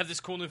one more. We have this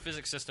cool new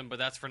physics system, but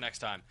that's for next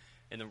time.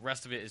 And the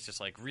rest of it is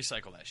just like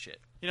recycle that shit.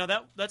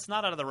 That's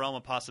not out of the realm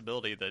of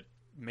possibility that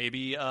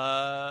maybe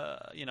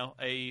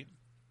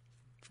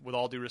with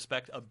all due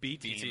respect, a B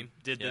team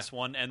did this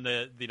one, and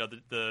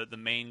the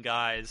main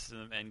guys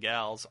and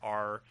gals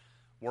are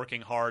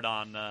working hard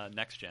on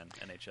next gen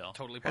NHL.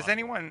 Totally. Has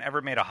anyone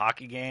ever made a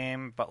hockey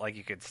game, but like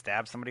you could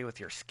stab somebody with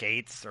your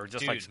skates, or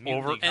just like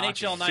over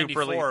NHL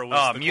 '94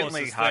 was the Mutant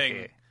League closest hockey.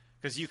 thing.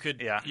 Because you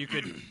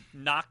could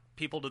knock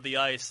people to the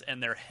ice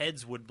and their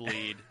heads would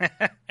bleed,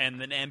 and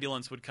an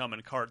ambulance would come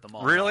and cart them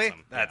off. Really?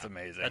 Awesome. That's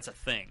amazing. That's a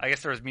thing. I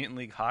guess there was Mutant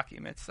League hockey.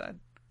 Mitch said,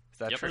 "Is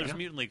that true?" There's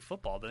Mutant League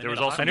football. There was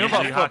also I knew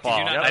about football.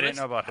 I didn't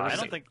know about hockey. I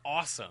don't think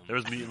awesome. There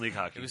was Mutant League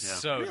hockey. It was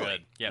so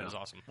good. Yeah, it was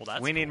awesome.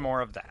 Well, we need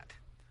more of that.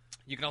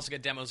 You can also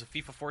get demos of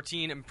FIFA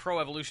 14 and Pro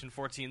Evolution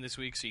 14 this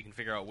week, so you can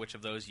figure out which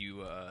of those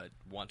you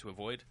want to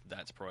avoid.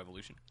 That's Pro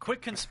Evolution.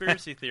 Quick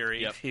conspiracy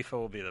theory. FIFA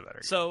will be the better.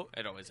 So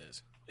it always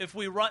is. If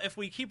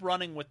we keep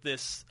running with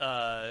this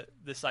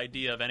this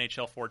idea of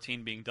NHL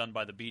 14 being done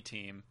by the B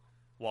team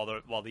while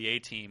the A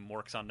team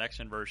works on next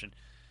gen version,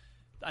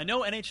 I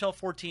know NHL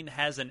 14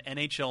 has an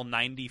NHL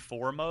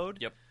 94 mode.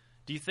 Yep.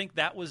 Do you think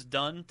that was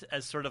done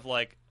as sort of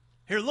like,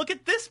 here, look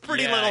at this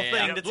pretty little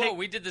thing to take?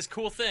 We did this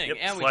cool thing,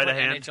 and we Slide put a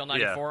hand. NHL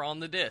 94 on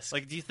the disc.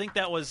 Like, do you think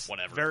that was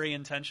very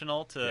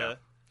intentional to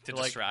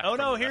distract? Oh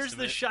from no, the here's rest of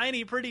the it?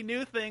 shiny, pretty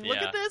new thing. Look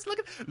at this.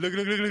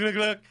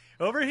 Look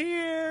over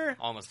here.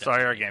 Almost.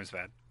 Sorry, our game's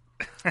bad.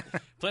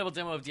 Playable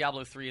demo of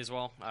Diablo 3 as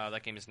well.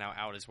 That game is now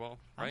out as well,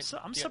 right?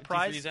 I'm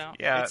surprised. D3's out?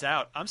 Yeah, it's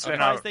out. I'm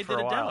surprised they did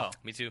a demo.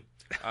 Me too.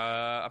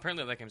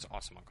 Apparently, that game's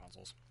awesome on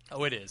consoles.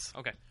 Oh, it is.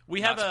 Okay.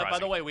 We have by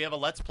the way, we have a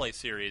Let's Play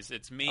series.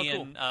 It's me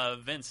cool.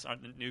 and Vince, our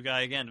new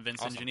guy again,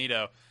 Vince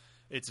Ingenito.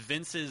 It's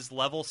Vince's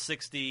level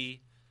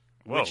 60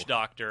 Witch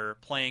Doctor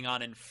playing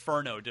on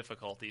Inferno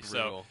difficulty. So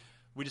Brutal.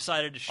 we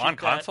decided to shoot On that.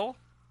 console?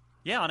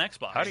 Yeah, on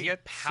Xbox. How do you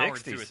get powered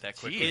 60s? through it that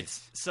quickly? Jeez.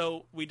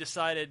 So we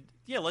decided,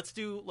 let's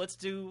do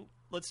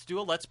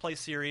a Let's Play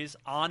series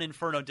on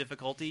Inferno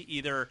difficulty.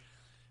 Either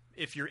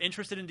if you're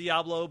interested in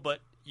Diablo,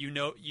 but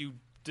you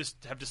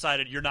just have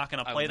decided you're not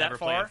going to play that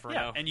far,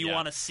 and you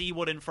want to see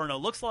what Inferno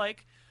looks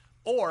like,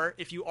 or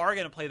if you are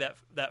going to play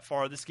that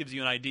far, this gives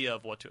you an idea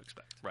of what to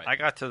expect. Right. I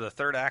got to the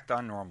third act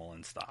on normal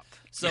and stopped.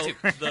 So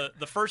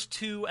the first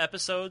 2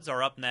 episodes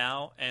are up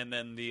now, and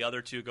then the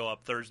other 2 go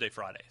up Thursday,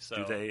 Friday. So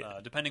Do they-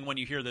 depending when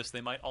you hear this,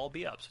 they might all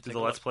be up. So Do take the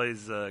a Let's look.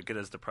 Plays get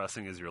as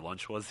depressing as your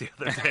lunch was the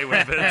other day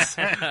with Vince?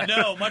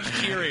 No, much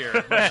cheerier.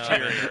 Much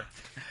cheerier.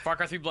 Far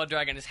Cry 3 Blood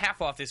Dragon is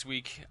half off this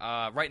week.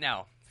 Right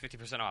now,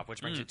 50% off,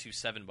 which brings it to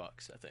 $7.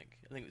 I think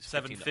it was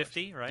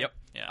 $7.50, right? Yep.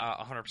 Yeah.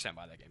 100%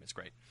 buy that game. It's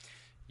great.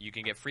 You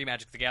can get free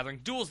Magic the Gathering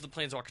Duels of the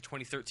Planeswalker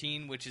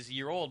 2013, which is a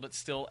year old but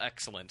still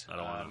excellent. I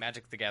don't want to.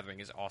 Magic the Gathering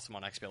is awesome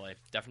on XBLA.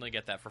 Definitely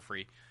get that for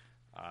free.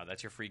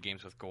 That's your free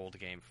Games with Gold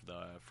game for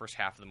the first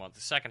half of the month.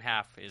 The second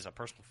half is a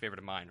personal favorite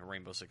of mine,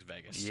 Rainbow Six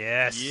Vegas.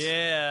 Yes.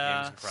 Yeah.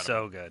 Game's incredible.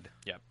 So good.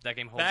 Yeah, that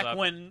game holds up.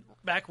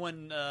 Back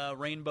when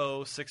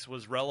Rainbow Six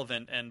was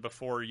relevant, and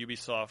before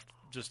Ubisoft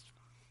just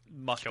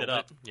mucked Killed it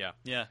up. Yeah.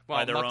 Yeah. Well,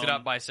 by their mucked it own-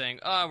 up by saying,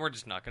 we're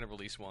just not going to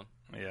release one.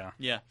 Yeah.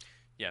 Yeah.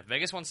 Yeah,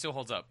 Vegas one still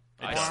holds up.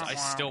 I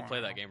still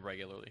play that game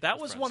regularly. That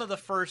with was friends. one of the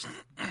first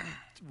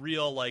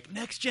real,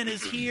 next gen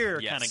is here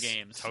Yes, kind of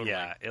games. Totally.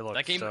 Yeah, it looks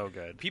that game, so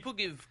good. People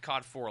give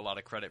COD 4 a lot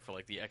of credit for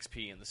the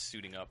XP and the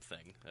suiting up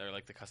thing, or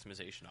the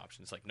customization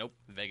options. Nope,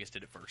 Vegas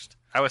did it first.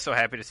 I was so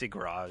happy to see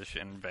Garage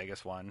in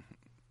Vegas 1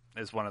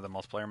 is one of the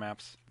multiplayer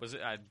maps. Was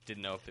it? I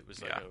didn't know if it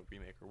was Yeah. a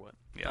remake or what.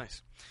 Yeah.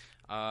 Nice.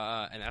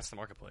 And that's the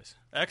marketplace.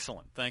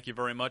 Excellent. Thank you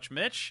very much,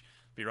 Mitch.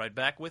 Be right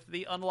back with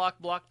the Unlock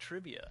Block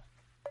trivia.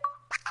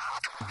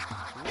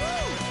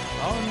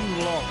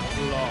 Unlock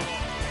Block.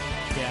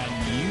 Can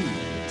you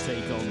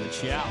take on the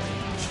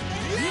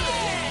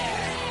challenge?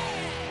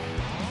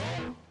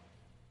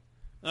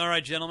 All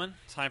right, gentlemen.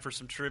 Time for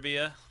some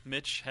trivia.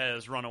 Mitch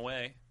has run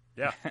away.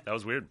 Yeah, that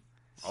was weird.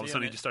 All of a See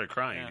sudden, ya, he just started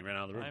crying. Yeah. He ran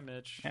out of the room. Hi,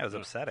 Mitch. Yeah, it was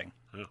upsetting.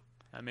 Yeah.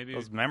 Maybe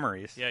Those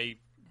memories. Yeah, he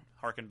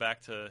harkened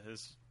back to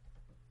his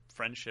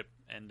friendship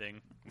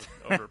ending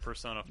over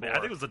Persona 4. Man, I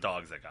think it was the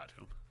dogs that got to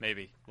him.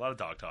 Maybe. A lot of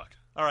dog talk.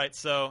 All right,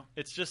 so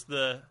it's just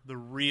the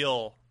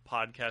real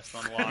podcast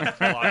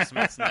Unlocked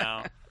Locksmiths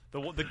now.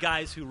 The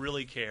guys who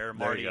really care,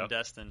 Marty and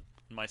Destin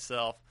and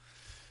myself.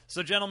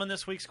 So, gentlemen,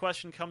 this week's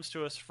question comes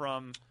to us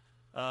from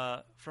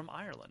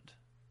Ireland,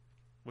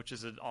 which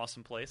is an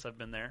awesome place. I've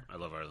been there. I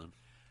love Ireland.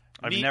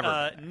 I've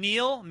never been there.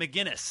 Neil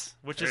McGuinness,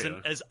 which There is you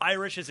go. as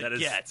Irish as That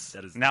it is, gets.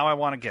 that is Now I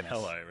want a Guinness.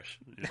 hell Irish.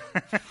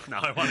 Yeah. Now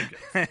I want to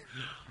get.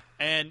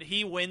 And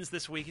he wins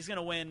this week. He's going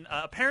to win.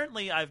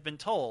 Apparently, I've been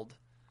told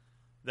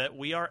that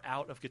we are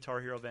out of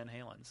Guitar Hero Van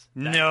Halen's.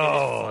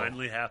 No.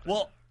 Finally happened.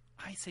 Well,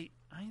 I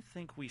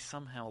think we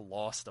somehow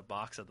lost a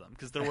box of them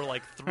because there were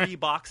 3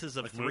 boxes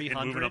of And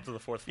 300. moving up to the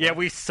 4th floor. Yeah,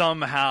 we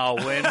somehow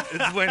win.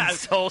 It's when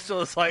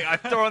social is like, I'm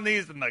throwing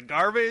these in the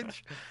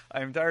garbage.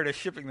 I'm tired of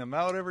shipping them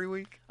out every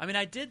week. I mean,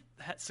 I did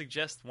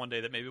suggest one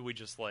day that maybe we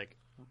just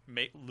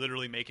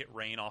literally make it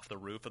rain off the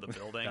roof of the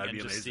building That'd and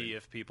be just amazing. see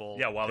if people.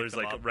 Yeah, while pick there's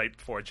them up. right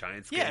before a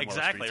Giants game. Yeah, while the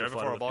exactly, streets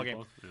right are before flooded a ball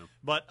with game. people. Yeah.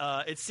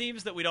 But it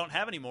seems that we don't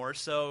have any more.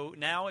 So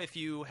now, if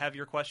you have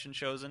your question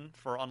chosen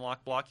for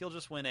Unlock Block, you'll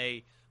just win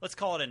let's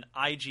call it an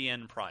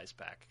IGN prize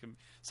pack.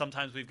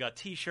 Sometimes we've got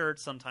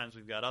T-shirts. Sometimes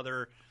we've got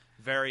other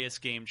various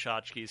game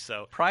tchotchkes.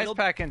 So Prize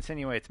pack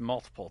insinuates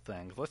multiple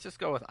things. Let's just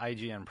go with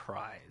IGN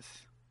prize.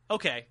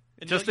 Okay.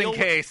 And Just in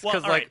case,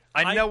 because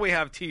I know we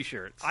have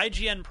T-shirts.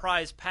 IGN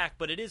prize pack,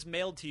 but it is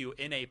mailed to you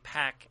in a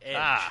pack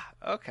edge.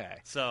 Okay.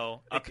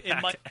 So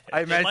it might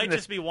I imagine might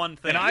just be one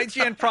thing. An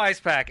IGN prize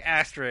pack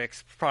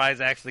asterisk prize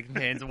actually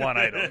contains one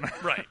item.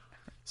 Right.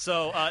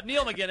 So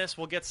Neil McGuinness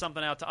will get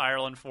something out to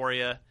Ireland for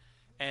you,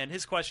 and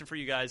his question for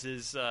you guys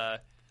is: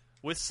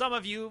 with some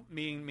of you,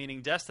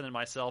 meaning Destin and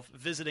myself,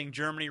 visiting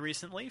Germany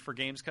recently for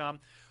Gamescom,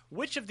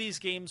 which of these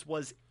games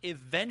was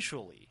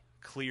eventually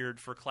cleared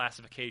for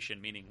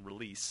classification, meaning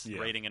release,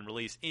 rating and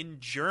release, in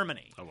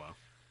Germany? Oh,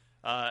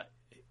 wow.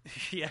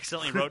 He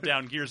accidentally wrote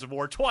down Gears of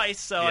War twice,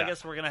 so I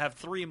guess we're going to have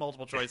 3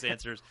 multiple choice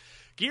answers.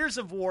 Gears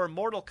of War,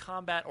 Mortal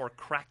Kombat, or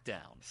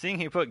Crackdown? Seeing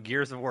he put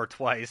Gears of War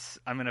twice,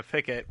 I'm going to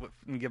pick it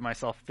and give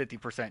myself a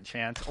 50%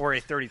 chance or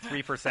a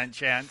 33%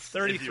 chance.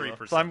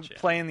 33%. So I'm chance.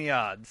 playing the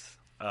odds.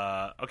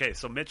 Okay,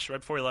 so Mitch, right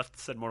before he left,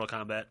 said Mortal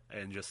Kombat,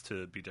 and just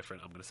to be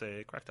different, I'm going to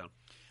say Crackdown.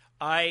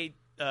 I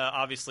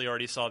obviously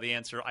already saw the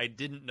answer. I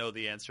didn't know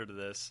the answer to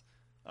this,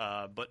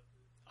 but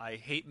I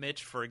hate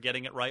Mitch for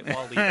getting it right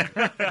while leaving.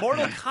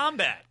 Mortal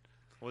Kombat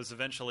was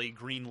eventually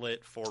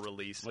greenlit for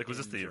release. Was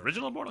this the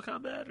original Mortal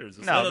Kombat? Or is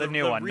this No, the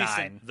new one,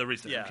 recent, 9. The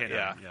recent, yeah. okay,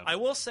 Yeah. yeah. I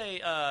will say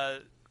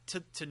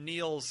to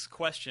Neil's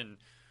question,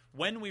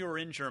 when we were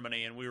in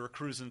Germany and we were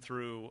cruising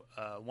through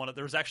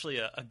there was actually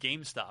a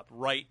GameStop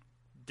right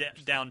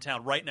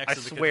downtown, right next I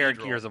to the swear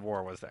cathedral. Gears of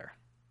War was there.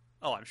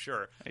 Oh, I'm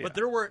sure. Yeah. But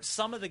there were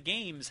some of the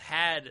games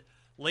had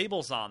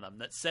labels on them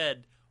that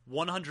said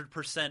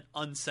 100%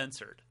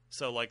 uncensored.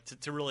 So, like,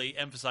 to really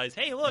emphasize,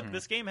 hey, look,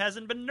 this game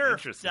hasn't been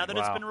nerfed now that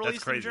it's been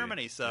released in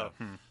Germany. So,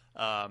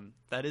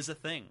 that is a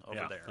thing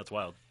over there. That's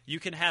wild. You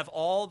can have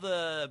all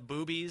the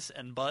boobies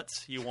and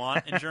butts you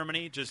want in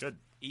Germany, just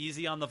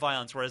easy on the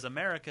violence, whereas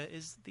America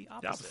is the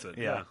opposite.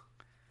 Yeah.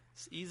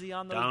 It's easy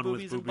on those Down with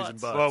boobies and boobies butts.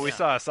 and butts. Well, we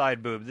saw a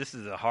side boob. This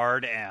is a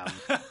hard M.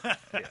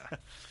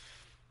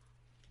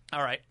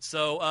 All right.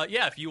 So,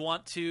 if you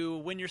want to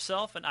win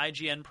yourself an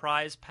IGN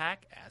prize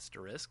pack,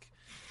 asterisk,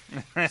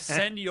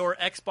 send your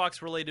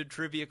Xbox-related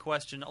trivia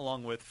question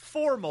along with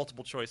 4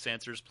 multiple-choice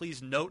answers.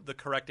 Please note the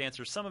correct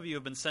answer. Some of you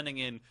have been sending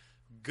in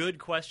good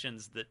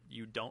questions that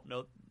you don't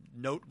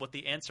note what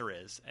the answer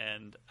is,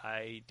 and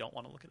I don't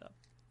want to look it up.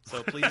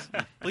 So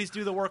please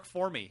do the work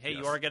for me. Hey,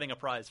 you are getting a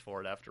prize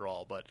for it after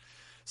all. But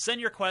send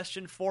your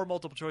question, 4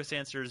 multiple-choice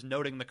answers,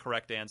 noting the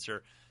correct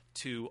answer,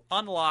 to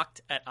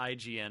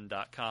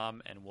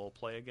unlocked@ign.com, and we'll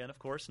play again, of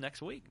course,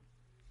 next week.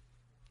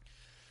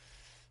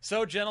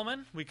 So,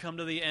 gentlemen, we come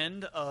to the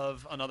end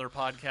of another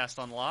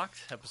podcast Unlocked,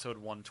 episode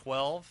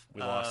 112.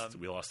 We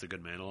lost a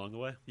good man along the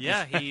way.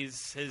 Yeah, his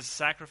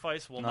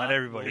sacrifice will not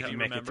everybody will can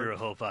be make it through a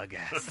whole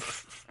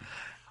podcast.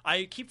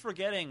 I keep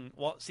forgetting.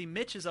 Well, see,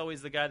 Mitch is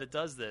always the guy that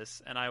does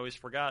this, and I always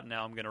forgot.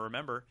 Now I'm going to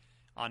remember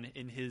on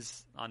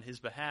his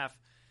behalf.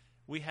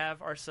 We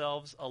have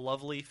ourselves a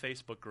lovely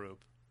Facebook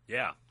group.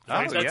 Yeah,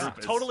 That's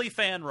totally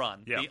fan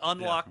run. Yeah. The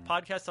Unlocked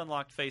Podcast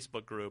Unlocked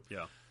Facebook group.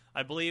 Yeah.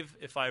 I believe,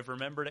 if I've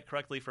remembered it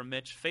correctly from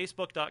Mitch,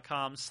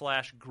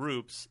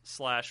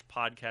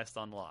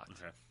 facebook.com/groups/podcast unlocked.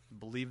 Okay. I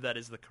believe that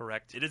is the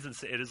correct. It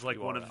is like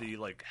one of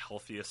URL. the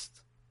healthiest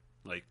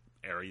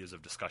areas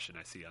of discussion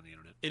I see on the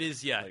internet. It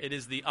is, yeah. It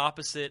is the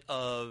opposite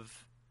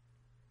of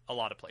a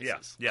lot of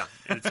places. Yeah.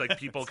 And it's like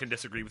people can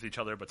disagree with each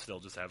other, but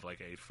still just have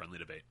a friendly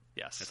debate.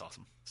 Yes, it's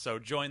awesome. So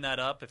join that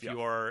up if you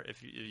are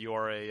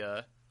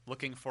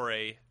looking for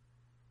a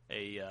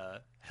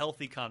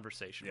healthy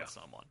conversation with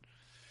someone.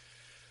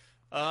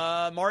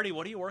 Marty,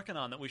 what are you working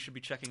on that we should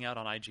be checking out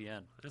on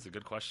IGN? That's a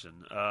good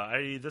question.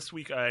 This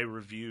week I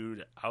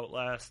reviewed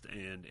Outlast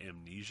and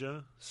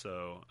Amnesia,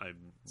 so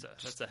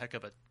that's a heck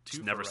of a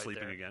twofer never right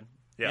sleeping there. again.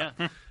 Yeah.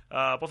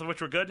 Both of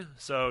which were good,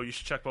 so you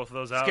should check both of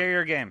those out.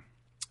 Scarier game.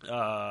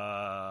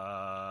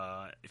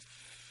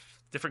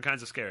 Different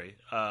kinds of scary.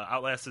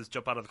 Outlast is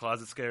jump out of the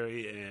closet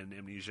scary, and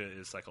Amnesia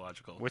is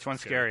psychological. Which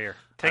one's scary. scarier?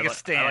 Take a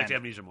stand. I liked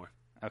Amnesia more.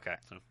 Okay.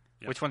 So,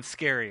 yeah. Which one's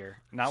scarier?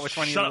 Not which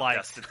one Shut you up,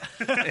 liked.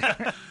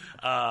 Destin.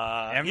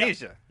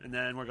 Amnesia. Yeah. And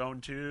then we're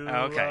going to...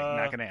 Okay,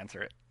 not going to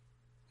answer it.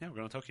 Yeah, we're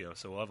going to Tokyo,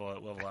 so we'll have a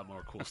lot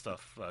more cool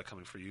stuff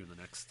coming for you in the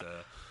next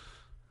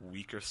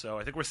week or so.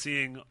 I think we're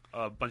seeing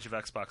a bunch of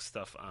Xbox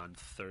stuff on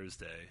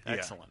Thursday.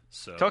 Excellent.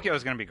 So Tokyo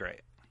is going to be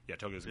great. Yeah,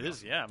 Tokyo's It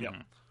is, yeah.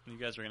 You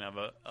guys are going to have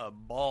a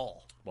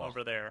ball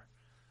over there.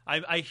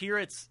 I hear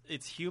it's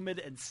humid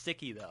and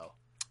sticky, though.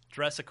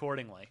 Dress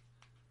accordingly.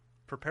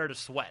 Prepare to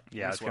sweat.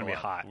 Yeah, it's going to be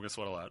hot. We're going to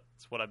sweat a lot.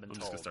 That's what I've been I'm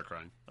told. just going to start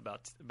crying.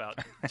 About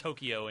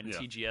Tokyo and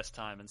TGS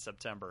time in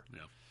September.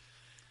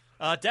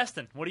 Yeah.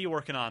 Destin, what are you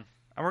working on?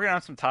 I'm working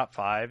on some top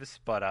 5s,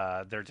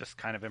 but they're just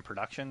kind of in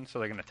production, so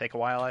they're going to take a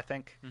while, I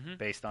think,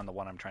 based on the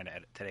one I'm trying to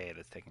edit today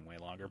that's taking way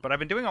longer. But I've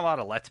been doing a lot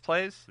of Let's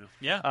Plays.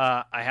 Yeah.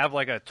 I have a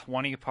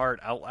 20-part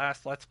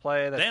Outlast Let's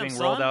Play that's being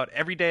rolled out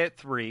every day at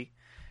 3.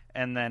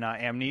 And then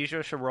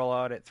Amnesia should roll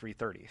out at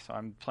 3:30. So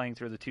I'm playing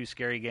through the 2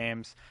 scary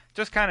games.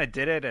 Just kind of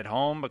did it at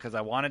home because I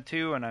wanted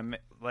to, and I'm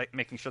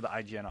making sure the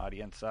IGN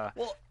audience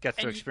gets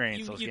to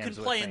experience those games with me. You can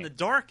play in the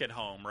dark at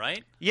home,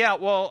 right? Yeah,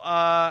 well,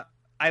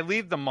 I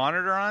leave the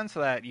monitor on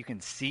so that you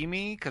can see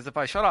me, because if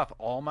I shut off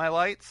all my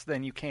lights,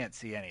 then you can't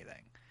see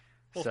anything.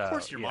 Well, of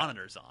course your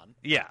monitor's on.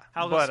 Yeah.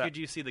 How else could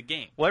you see the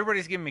game? Well,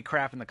 everybody's giving me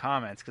crap in the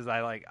comments because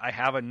I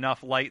have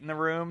enough light in the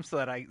room so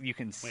that you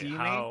can see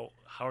me.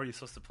 How are you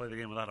supposed to play the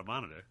game without a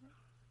monitor?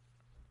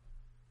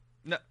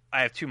 No,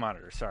 I have 2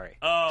 monitors. Sorry.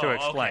 Oh, to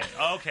explain.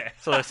 Okay.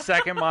 So the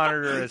second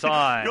monitor is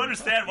on. You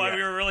understand why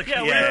we were really?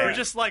 We're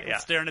just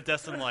staring at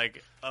Destin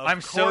like. I'm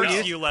so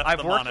used. You left I've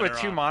the worked monitor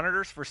with 2 on.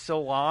 monitors for so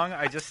long.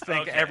 I just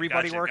think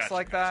everybody works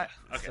like that.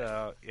 Okay.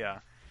 So yeah.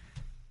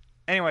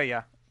 Anyway,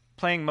 yeah,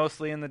 playing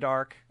mostly in the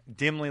dark,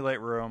 dimly lit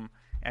room.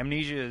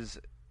 Amnesia is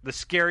the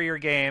scarier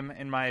game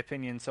in my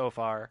opinion so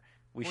far.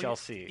 We shall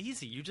see.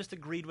 Easy. You just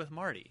agreed with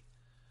Marty.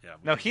 Yeah,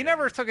 no, he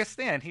never took a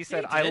stand. He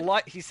said he did.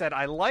 He said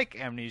I like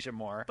Amnesia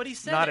more. But he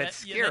said not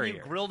it's scarier. Then you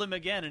grilled him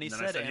again, and he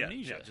said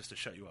Amnesia. Yeah, just to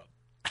shut you up.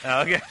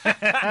 Okay.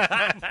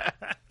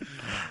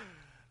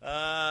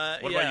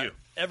 What about you?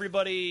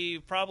 Everybody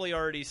probably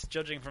already,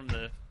 judging from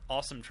the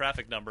awesome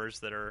traffic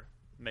numbers that are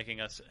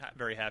making us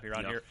very happy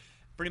around here,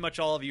 pretty much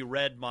all of you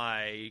read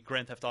my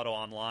Grand Theft Auto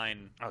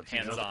Online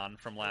hands-on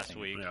from last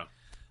week. Yeah.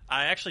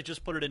 I actually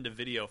just put it into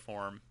video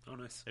form. Oh,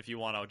 nice. If you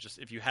want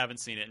to, if you haven't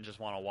seen it and just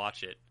want to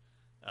watch it.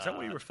 Is that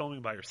what you were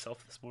filming by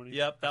yourself this morning?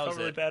 Yep, that I was felt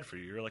really it. bad for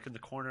you. You were in the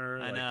corner.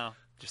 I know.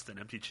 Just an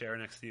empty chair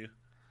next to you.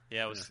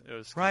 Yeah, it was.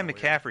 Ryan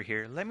McCaffrey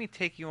here. Let me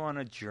take you on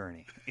a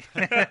journey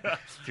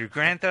through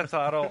Grand Theft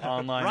Auto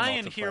Online.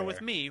 Ryan here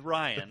with me,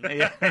 Ryan.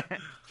 Yeah.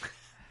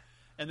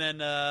 And then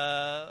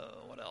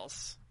what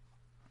else?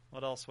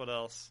 What else?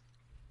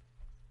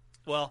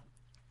 well,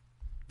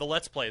 the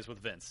Let's Plays with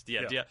Vince.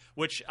 Yeah.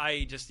 Which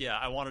I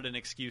wanted an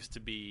excuse to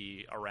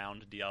be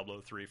around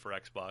Diablo 3 for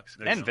Xbox.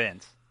 And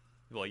Vince.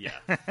 Well, yeah,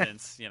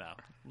 Vince,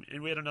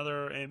 And we had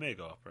another AMA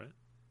go up, right?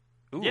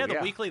 Ooh, the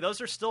weekly, those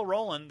are still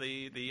rolling.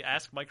 The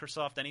Ask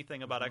Microsoft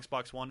Anything about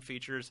Xbox One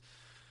features.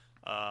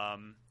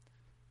 Not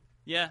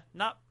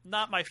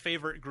my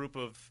favorite group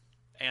of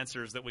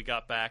answers that we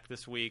got back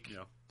this week.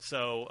 Yeah.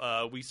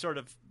 So we sort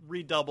of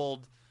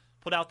redoubled,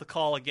 put out the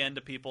call again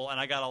to people, and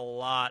I got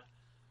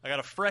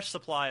a fresh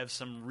supply of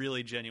some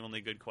really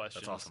genuinely good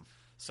questions. That's awesome.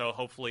 So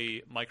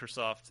hopefully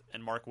Microsoft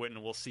and Mark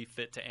Whitten will see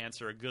fit to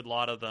answer a good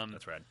lot of them.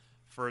 That's right.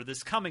 For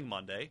this coming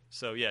Monday.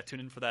 So, yeah,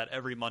 tune in for that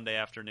every Monday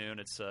afternoon.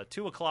 It's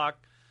 2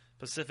 o'clock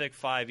Pacific,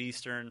 5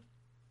 Eastern,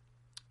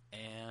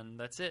 and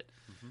that's it.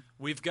 Mm-hmm.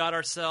 We've got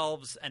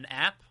ourselves an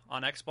app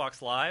on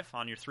Xbox Live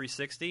on your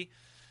 360.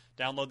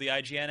 Download the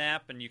IGN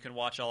app, and you can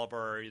watch all of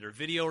our either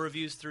video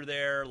reviews through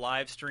there,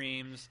 live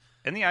streams.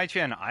 And the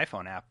IGN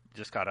iPhone app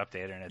just got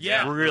updated, and it's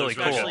really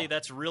cool. Actually,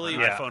 that's really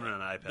iPhone and an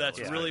iPad. That's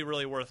really,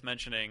 really worth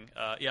mentioning.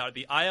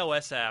 The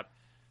iOS app,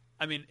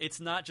 I mean, it's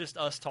not just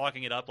us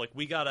talking it up. Like,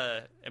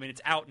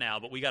 it's out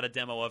now, but we got a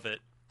demo of it.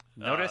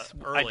 Notice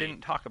early. I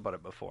didn't talk about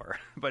it before,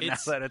 but now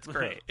that it's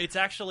great. It's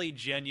actually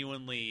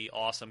genuinely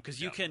awesome because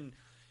you can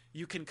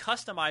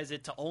customize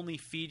it to only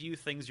feed you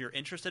things you're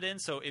interested in.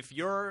 So if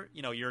you're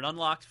an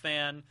Unlocked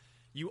fan,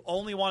 you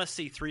only want to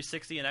see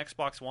 360 and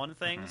Xbox One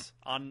things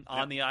on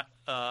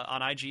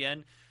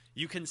IGN,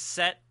 you can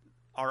set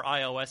our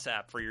iOS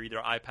app for your either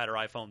iPad or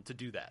iPhone to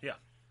do that. Yeah.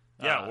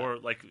 Yeah, or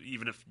like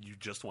even if you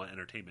just want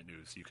entertainment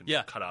news, you can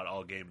cut out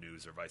all game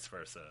news or vice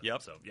versa.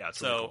 Yep. So yeah,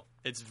 it's really cool.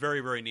 It's very,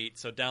 very neat.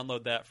 So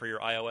download that for your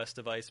iOS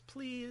device,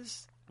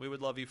 please. We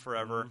would love you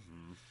forever.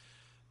 Mm-hmm.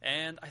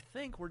 And I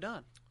think we're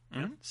done.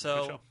 Mm-hmm.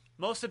 So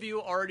most of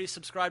you already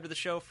subscribe to the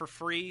show for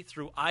free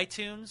through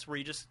iTunes, where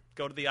you just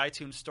go to the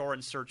iTunes store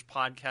and search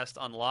Podcast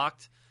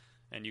Unlocked,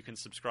 and you can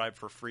subscribe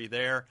for free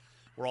there.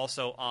 We're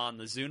also on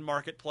the Zune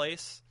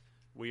Marketplace.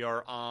 We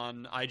are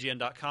on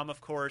IGN.com,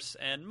 of course,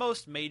 and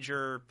most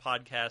major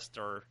podcast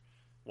or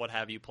what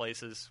have you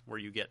places where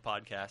you get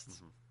podcasts.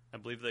 Mm-hmm. I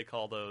believe they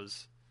call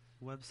those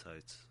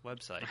websites.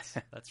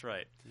 That's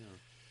right. Yeah.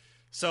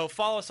 So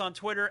follow us on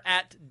Twitter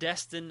at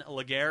Destin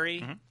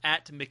Legary,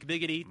 at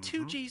McBiggity,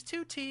 2 G's,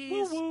 2 T's.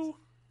 Woo woo.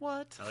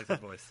 What? I like that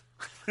voice.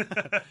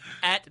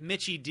 At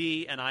Mitchie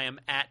D, and I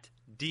am at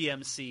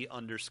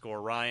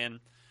DMC_Ryan.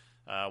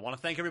 I want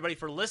to thank everybody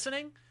for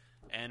listening.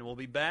 And we'll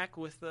be back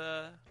with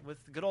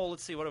good old,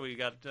 let's see, what do we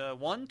got?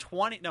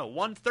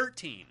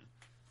 113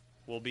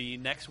 will be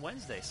next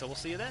Wednesday. So we'll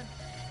see you then.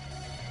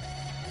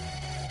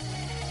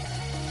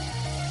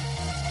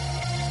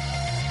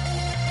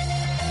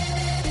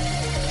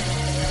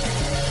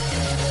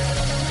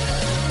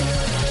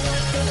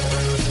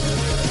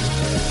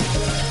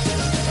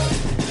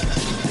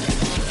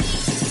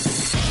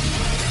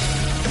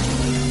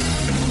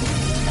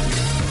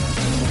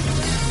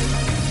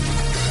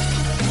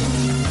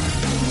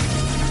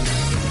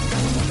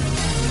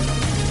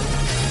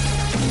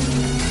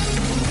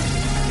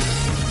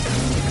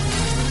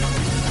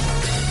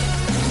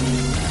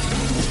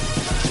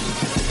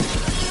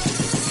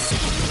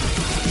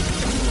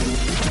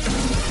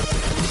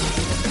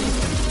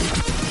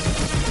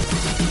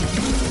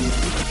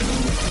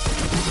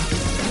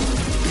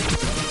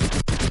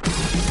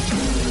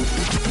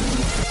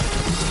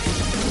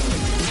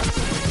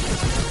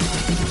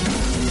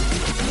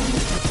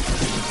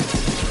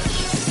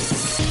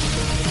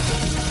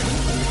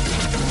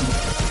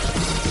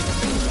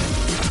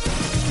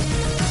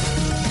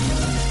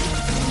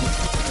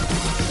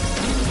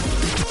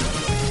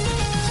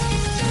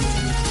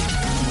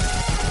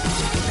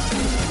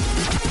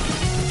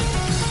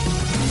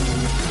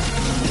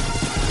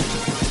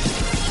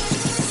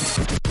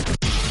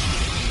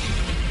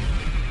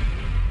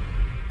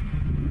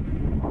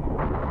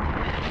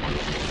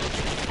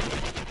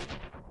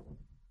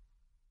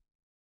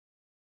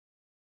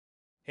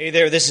 Hey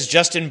there, this is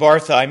Justin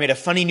Bartha. I made a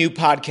funny new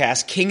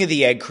podcast, King of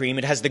the Egg Cream.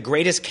 It has the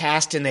greatest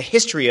cast in the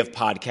history of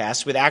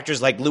podcasts with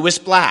actors like Louis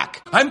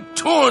Black. I'm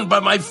torn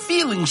by my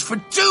feelings for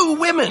two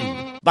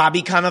women.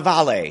 Bobby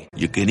Cannavale.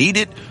 You can eat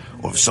it,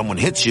 or if someone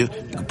hits you,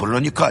 you can put it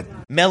on your cut.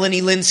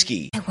 Melanie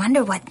Linsky. I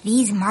wonder what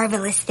these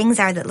marvelous things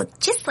are that look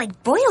just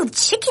like boiled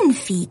chicken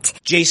feet.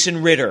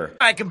 Jason Ritter.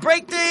 I can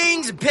break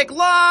things and pick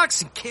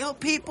locks and kill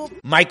people.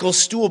 Michael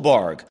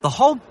Stuhlbarg. The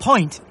whole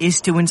point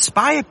is to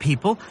inspire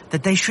people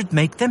that they should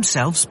make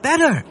themselves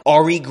better.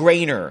 Ari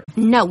Grainer.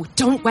 No,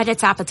 don't whet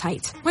its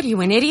appetite. What are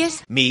you, an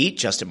idiot? Me,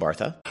 Justin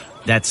Bartha.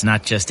 That's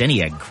not just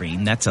any egg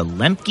cream, that's a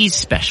Lemke's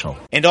special.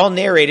 And all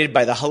narrated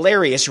by the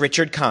hilarious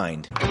Richard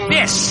Kind.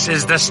 This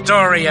is the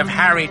story of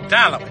Harry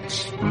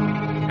Dalowitz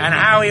and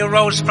how he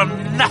rose from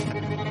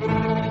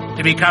nothing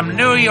to become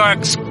New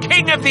York's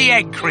King of the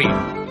Egg Cream.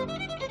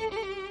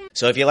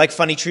 So if you like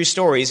funny true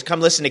stories, come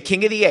listen to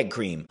King of the Egg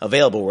Cream,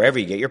 available wherever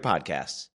you get your podcasts.